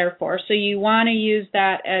what it's there for. So you want to use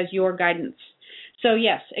that as your guidance. So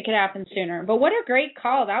yes, it could happen sooner. But what a great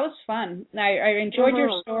call. That was fun. I enjoyed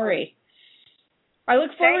your story. I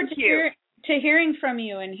look forward to hearing from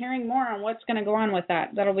you and hearing more on what's going to go on with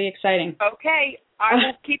that. That'll be exciting. Okay. I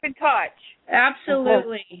will keep in touch.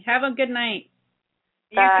 Absolutely. Have a good night.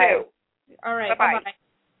 You too. All right. Bye-bye. Bye-bye.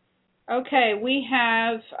 Okay, we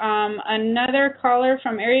have another caller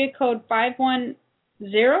from area code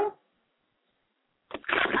 510.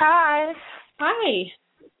 Hi. Hi.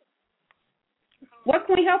 What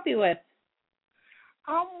can we help you with?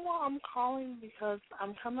 I'm calling because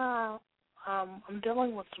I'm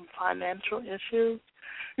dealing with some financial issues,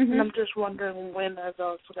 and I'm just wondering when are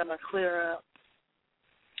those going to clear up.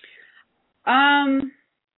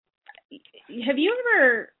 Have you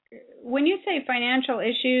ever, when you say financial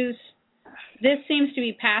issues, this seems to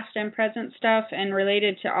be past and present stuff and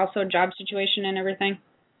related to also job situation and everything?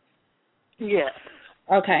 Yes.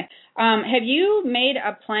 Okay. Have you made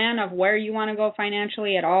a plan of where you want to go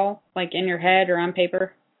financially at all, like in your head or on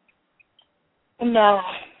paper? No.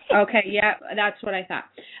 Okay, yeah, that's what I thought.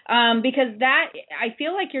 Because that, I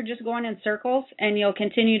feel like you're just going in circles, and you'll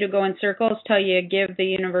continue to go in circles till you give the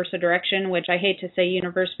universe a direction, which I hate to say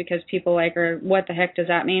universe because people what the heck does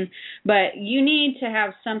that mean? But you need to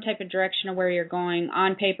have some type of direction of where you're going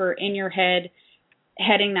on paper, in your head,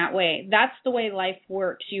 heading that way. That's the way life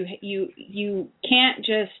works. You can't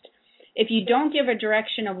just, if you don't give a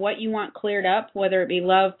direction of what you want cleared up, whether it be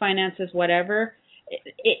love, finances, whatever,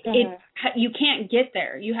 you can't get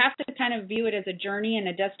there. You have to kind of view it as a journey and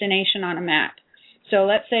a destination on a map. So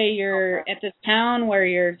let's say you're at this town where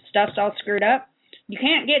your stuff's all screwed up. You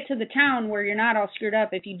can't get to the town where you're not all screwed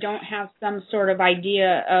up if you don't have some sort of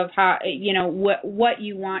idea of how, what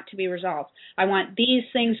you want to be resolved. I want these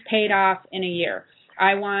things paid off in a year.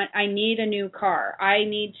 I need a new car. I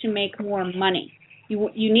need to make more money.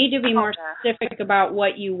 You need to be more specific about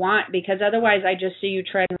what you want, because otherwise I just see you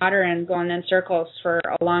tread water and going in circles for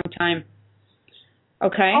a long time.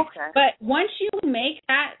 Okay? But once you make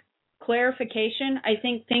that clarification, I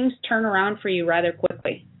think things turn around for you rather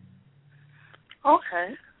quickly.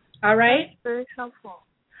 Okay. All right? That's very helpful.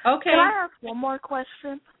 Okay. Can I ask one more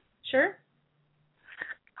question? Sure.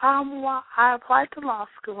 Well, I applied to law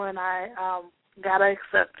school and I got an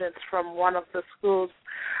acceptance from one of the schools.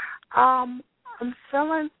 I'm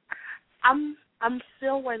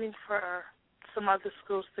still waiting for some other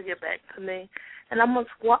schools to get back to me, and I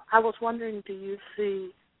was wondering, do you see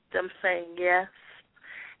them saying yes?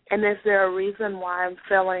 And is there a reason why I'm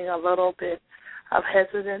feeling a little bit of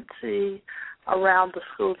hesitancy around the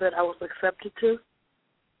school that I was accepted to?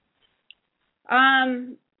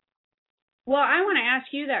 Well, I want to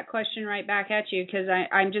ask you that question right back at you, because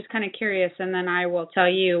I'm just kind of curious, and then I will tell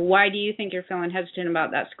you, why do you think you're feeling hesitant about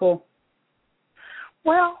that school?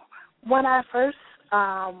 Well, when I first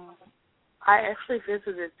I actually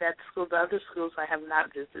visited that school. The other schools I have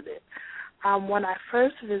not visited. When I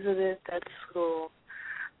first visited that school,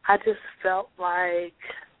 I just felt like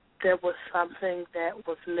there was something that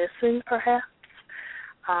was missing, perhaps.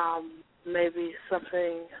 Maybe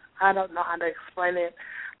something, I don't know how to explain it,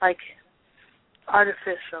 like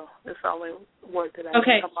artificial is the only word that I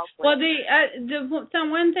can come up with. Well, the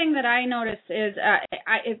one thing that I noticed is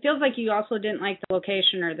it feels like you also didn't like the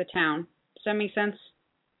location or the town. Does that make sense?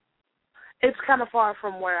 It's kind of far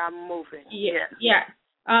from where I'm moving. Yeah.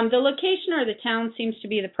 The location or the town seems to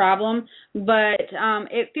be the problem, but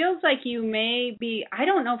it feels like you may be, I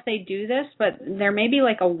don't know if they do this, but there may be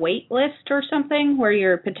like a wait list or something where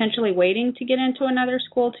you're potentially waiting to get into another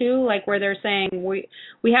school too, like where they're saying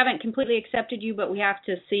we haven't completely accepted you, but we have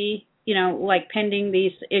to see, like pending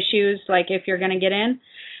these issues, like if you're going to get in.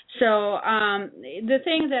 So the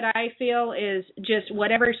thing that I feel is just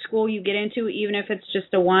whatever school you get into, even if it's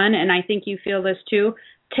just a one, and I think you feel this too,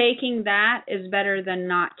 taking that is better than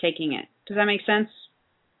not taking it. Does that make sense?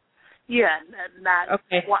 Yeah,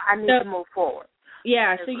 okay. Well, I need to move forward.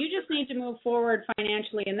 Yeah, so you just need to move forward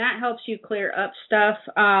financially, and that helps you clear up stuff.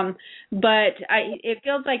 But it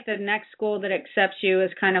feels like the next school that accepts you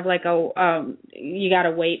is kind of like you got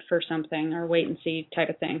to wait for something or wait and see type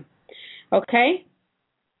of thing. Okay?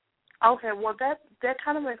 Okay, well, that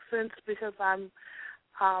kind of makes sense because I'm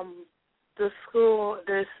the school,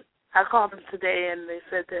 I called them today, and they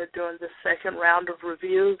said they're doing the second round of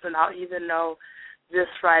reviews, and I'll either know this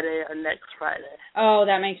Friday or next Friday. Oh,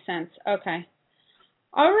 that makes sense. Okay.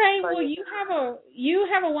 All right. Well, you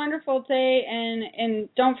have a wonderful day, and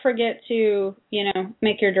don't forget to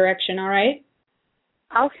make your direction. All right.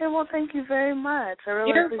 Okay. Well, thank you very much. I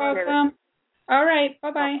really appreciate it. You're welcome. All right.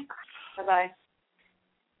 Bye bye. Bye bye.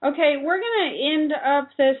 Okay, we're going to end up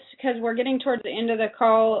this because we're getting towards the end of the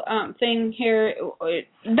call thing here.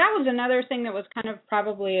 That was another thing that was kind of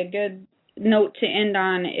probably a good note to end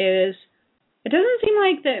on is it doesn't seem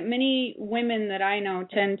like that many women that I know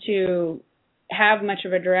tend to have much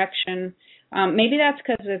of a direction. Maybe that's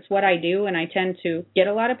because it's what I do and I tend to get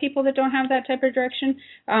a lot of people that don't have that type of direction.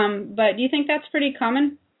 But do you think that's pretty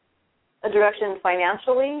common? A direction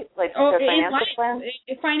financially, like their financial plan?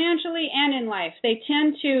 Financially and in life. They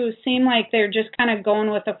tend to seem like they're just kind of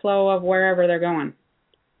going with the flow of wherever they're going.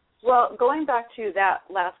 Well, going back to that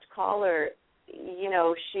last caller,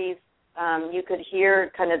 she's, you could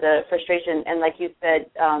hear kind of the frustration and, like you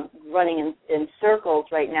said, running in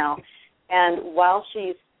circles right now. And while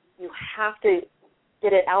you have to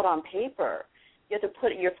get it out on paper. You have to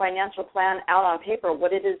put your financial plan out on paper,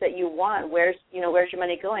 what it is that you want, where's your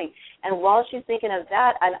money going. And while she's thinking of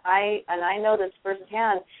that, and I know this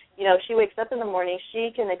firsthand, she wakes up in the morning,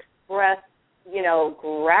 she can express,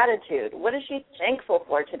 gratitude. What is she thankful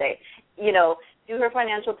for today? Do her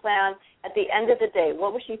financial plan. At the end of the day,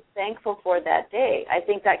 what was she thankful for that day? I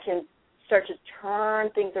think that can start to turn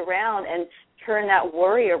things around and turn that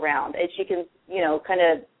worry around. And she can, kind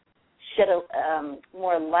of shed a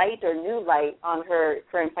more light or new light on her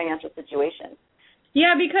current financial situation.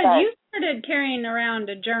 Yeah, because you started carrying around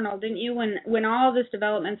a journal, didn't you? When all this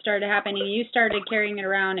development started happening, you started carrying it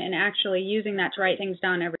around and actually using that to write things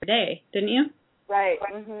down every day, didn't you? Right.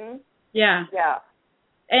 Mhm. Yeah. Yeah.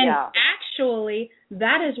 And actually,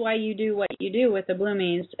 that is why you do what you do with the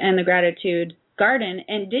Bloomies and the Gratitude Garden.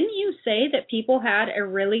 And didn't you say that people had a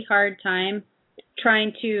really hard time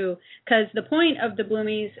trying to, because the point of the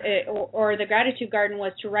Bloomies or the Gratitude Garden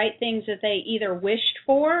was to write things that they either wished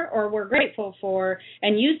for or were grateful for,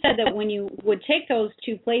 and you said that when you would take those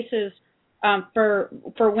two places for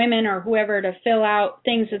women or whoever to fill out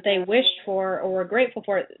things that they wished for or were grateful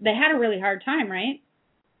for, they had a really hard time, right?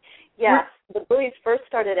 Yeah, the Bloomies first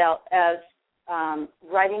started out as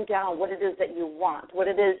writing down what it is that you want, what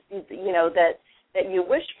it is that you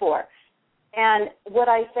wish for. And what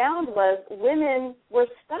I found was women were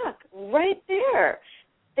stuck right there.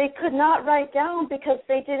 They could not write down because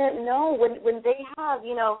they didn't know when they have,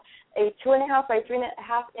 a 2.5 by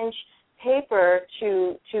 3.5 inch paper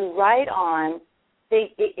to write on.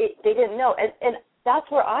 They didn't know, and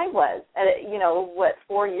that's where I was. 5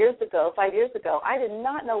 years ago, I did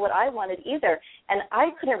not know what I wanted either, and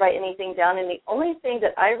I couldn't write anything down. And the only thing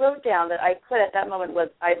that I wrote down that I could at that moment was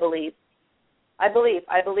I believe. I believe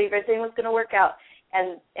everything was going to work out,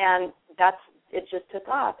 and it just took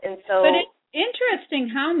off. And so, but it's interesting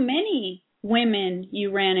how many women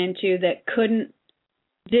you ran into that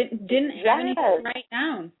didn't have anything to write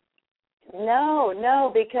down. No,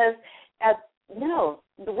 because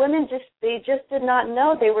the women just did not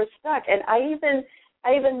know, they were stuck. And I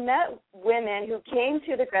even met women who came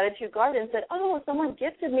to the Gratitude Garden and said, "Oh, someone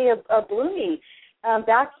gifted me a Bloomie."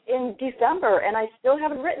 back in December, and I still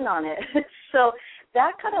haven't written on it. So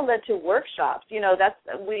that kind of led to workshops.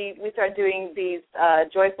 We started doing these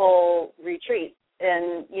joyful retreats,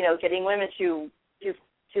 and getting women to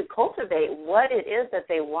cultivate what it is that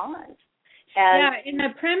they want. And the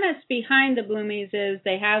premise behind the Bloomies is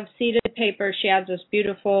they have seeded paper. She has this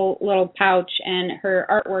beautiful little pouch and her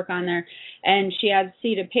artwork on there, and she has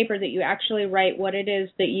seeded paper that you actually write what it is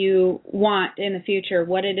that you want in the future,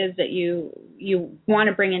 what it is that you want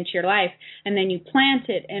to bring into your life, and then you plant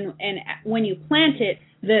it. And when you plant it,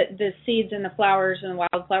 the seeds and the flowers and the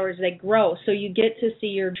wildflowers, they grow. So you get to see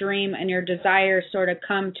your dream and your desire sort of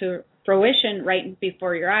come to fruition right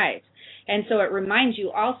before your eyes. And so it reminds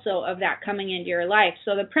you also of that coming into your life.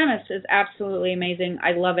 So the premise is absolutely amazing.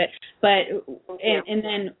 I love it. But and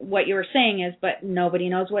then what you were saying is, but nobody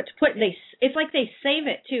knows what to put. It's like they save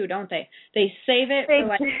it too, don't they? They save it for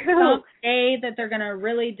like some day that they're going to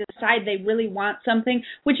really decide they really want something,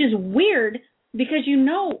 which is weird because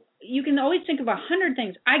you can always think of 100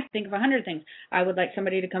 things. I think of 100 things. I would like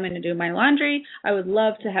somebody to come in and do my laundry. I would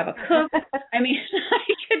love to have a cook. I mean, I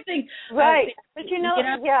could think. Right. But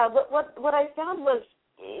what I found was,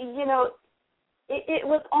 it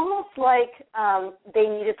was almost like they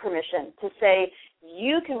needed permission to say,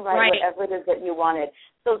 you can write whatever it is that you wanted.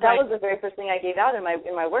 So that was the very first thing I gave out in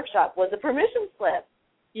my workshop was a permission slip.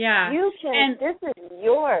 Yeah. You can, this is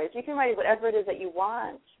yours. You can write whatever it is that you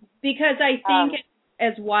want. Because I think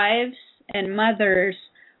as wives and mothers,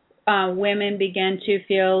 women begin to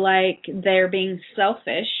feel like they're being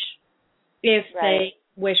selfish if they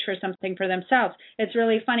wish for something for themselves. It's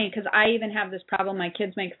really funny because I even have this problem. My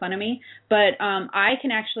kids make fun of me, but I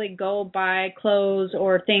can actually go buy clothes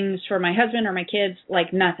or things for my husband or my kids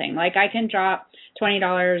like nothing. Like I can drop $20,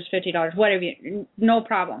 $50, whatever, no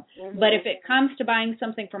problem. Mm-hmm. But if it comes to buying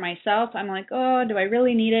something for myself, I'm like, oh, do I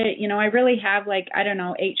really need it? I really have 8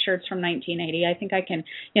 shirts from 1980. I think I can,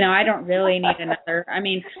 I don't really need another. I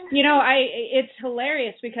mean, it's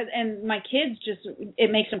hilarious because, and my kids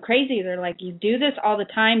it makes them crazy. They're like, you do this all the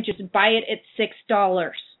time, just buy it at $6.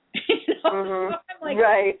 Mm-hmm. I'm like,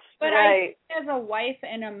 right. But I, as a wife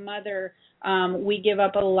and a mother, we give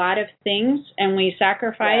up a lot of things and we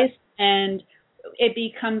sacrifice, and it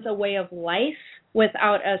becomes a way of life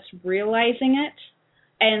without us realizing it.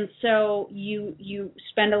 And so you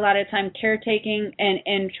spend a lot of time caretaking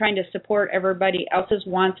and trying to support everybody else's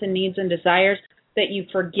wants and needs and desires that you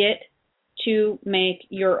forget to make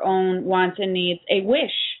your own wants and needs a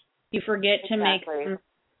wish. You forget to make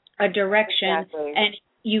a direction, and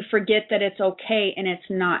you forget that it's okay and it's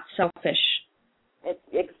not selfish.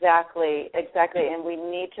 Exactly. And we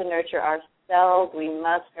need to nurture ourselves. We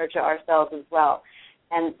must nurture ourselves as well.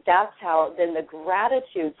 And that's how then the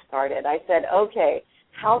gratitude started. I said, okay,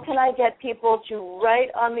 how can I get people to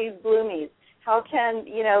write on these Bloomies? How can,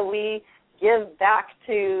 we give back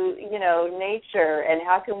to, nature, and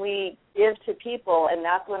how can we give to people? And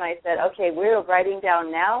that's when I said, okay, we're writing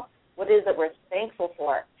down now what it is that we're thankful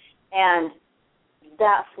for. And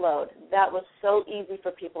that flowed. That was so easy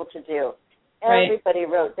for people to do. Everybody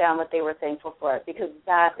wrote down what they were thankful for because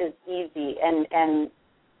that is easy and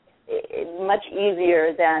much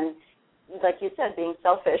easier than, like you said, being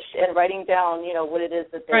selfish and writing down, what it is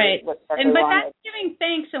that they what they but wanted. That's giving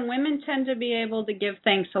thanks, and women tend to be able to give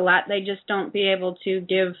thanks a lot. They just don't be able to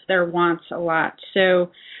give their wants a lot.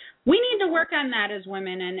 So we need to work on that as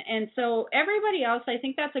women, and so everybody else, I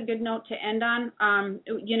think that's a good note to end on.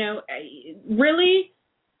 Really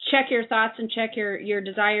check your thoughts and check your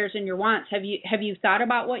desires and your wants. Have you thought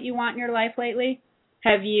about what you want in your life lately?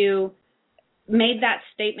 Have you made that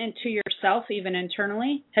statement to yourself, even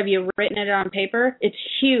internally? Have you written it on paper? It's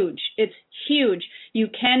huge. It's huge. You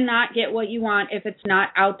cannot get what you want if it's not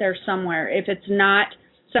out there somewhere, if it's not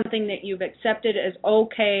something that you've accepted as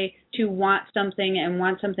okay to want something and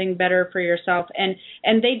want something better for yourself. And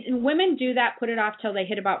women do that, put it off till they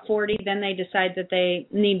hit about 40, then they decide that they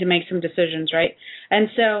need to make some decisions, right? And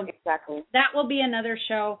so that will be another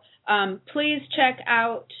show. Please check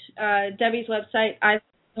out Debbie's website.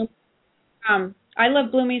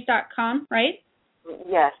 ilovebloomies.com, right?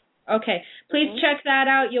 Yes. Okay. Please check that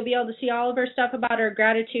out. You'll be able to see all of her stuff about her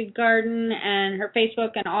gratitude garden and her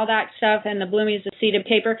Facebook and all that stuff, and the Bloomies, the seeded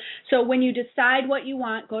paper. So when you decide what you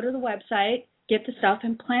want, go to the website, get the stuff,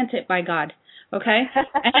 and plant it, by God. Okay?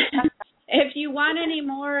 If you want any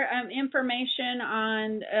more information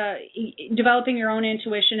on developing your own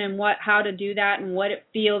intuition and how to do that and what it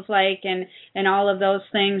feels like and all of those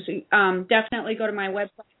things, definitely go to my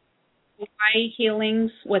website, Hawaii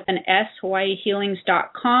Healings with an S,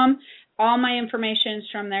 HawaiiHealings.com. All my information is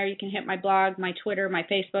from there. You can hit my blog, my Twitter, my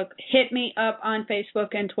Facebook. Hit me up on Facebook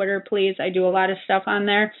and Twitter, please. I do a lot of stuff on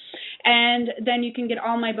there. And then you can get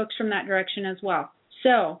all my books from that direction as well.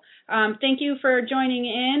 So thank you for joining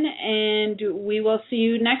in, and we will see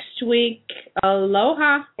you next week.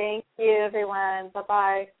 Aloha. Thank you, everyone.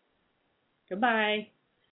 Bye-bye. Goodbye.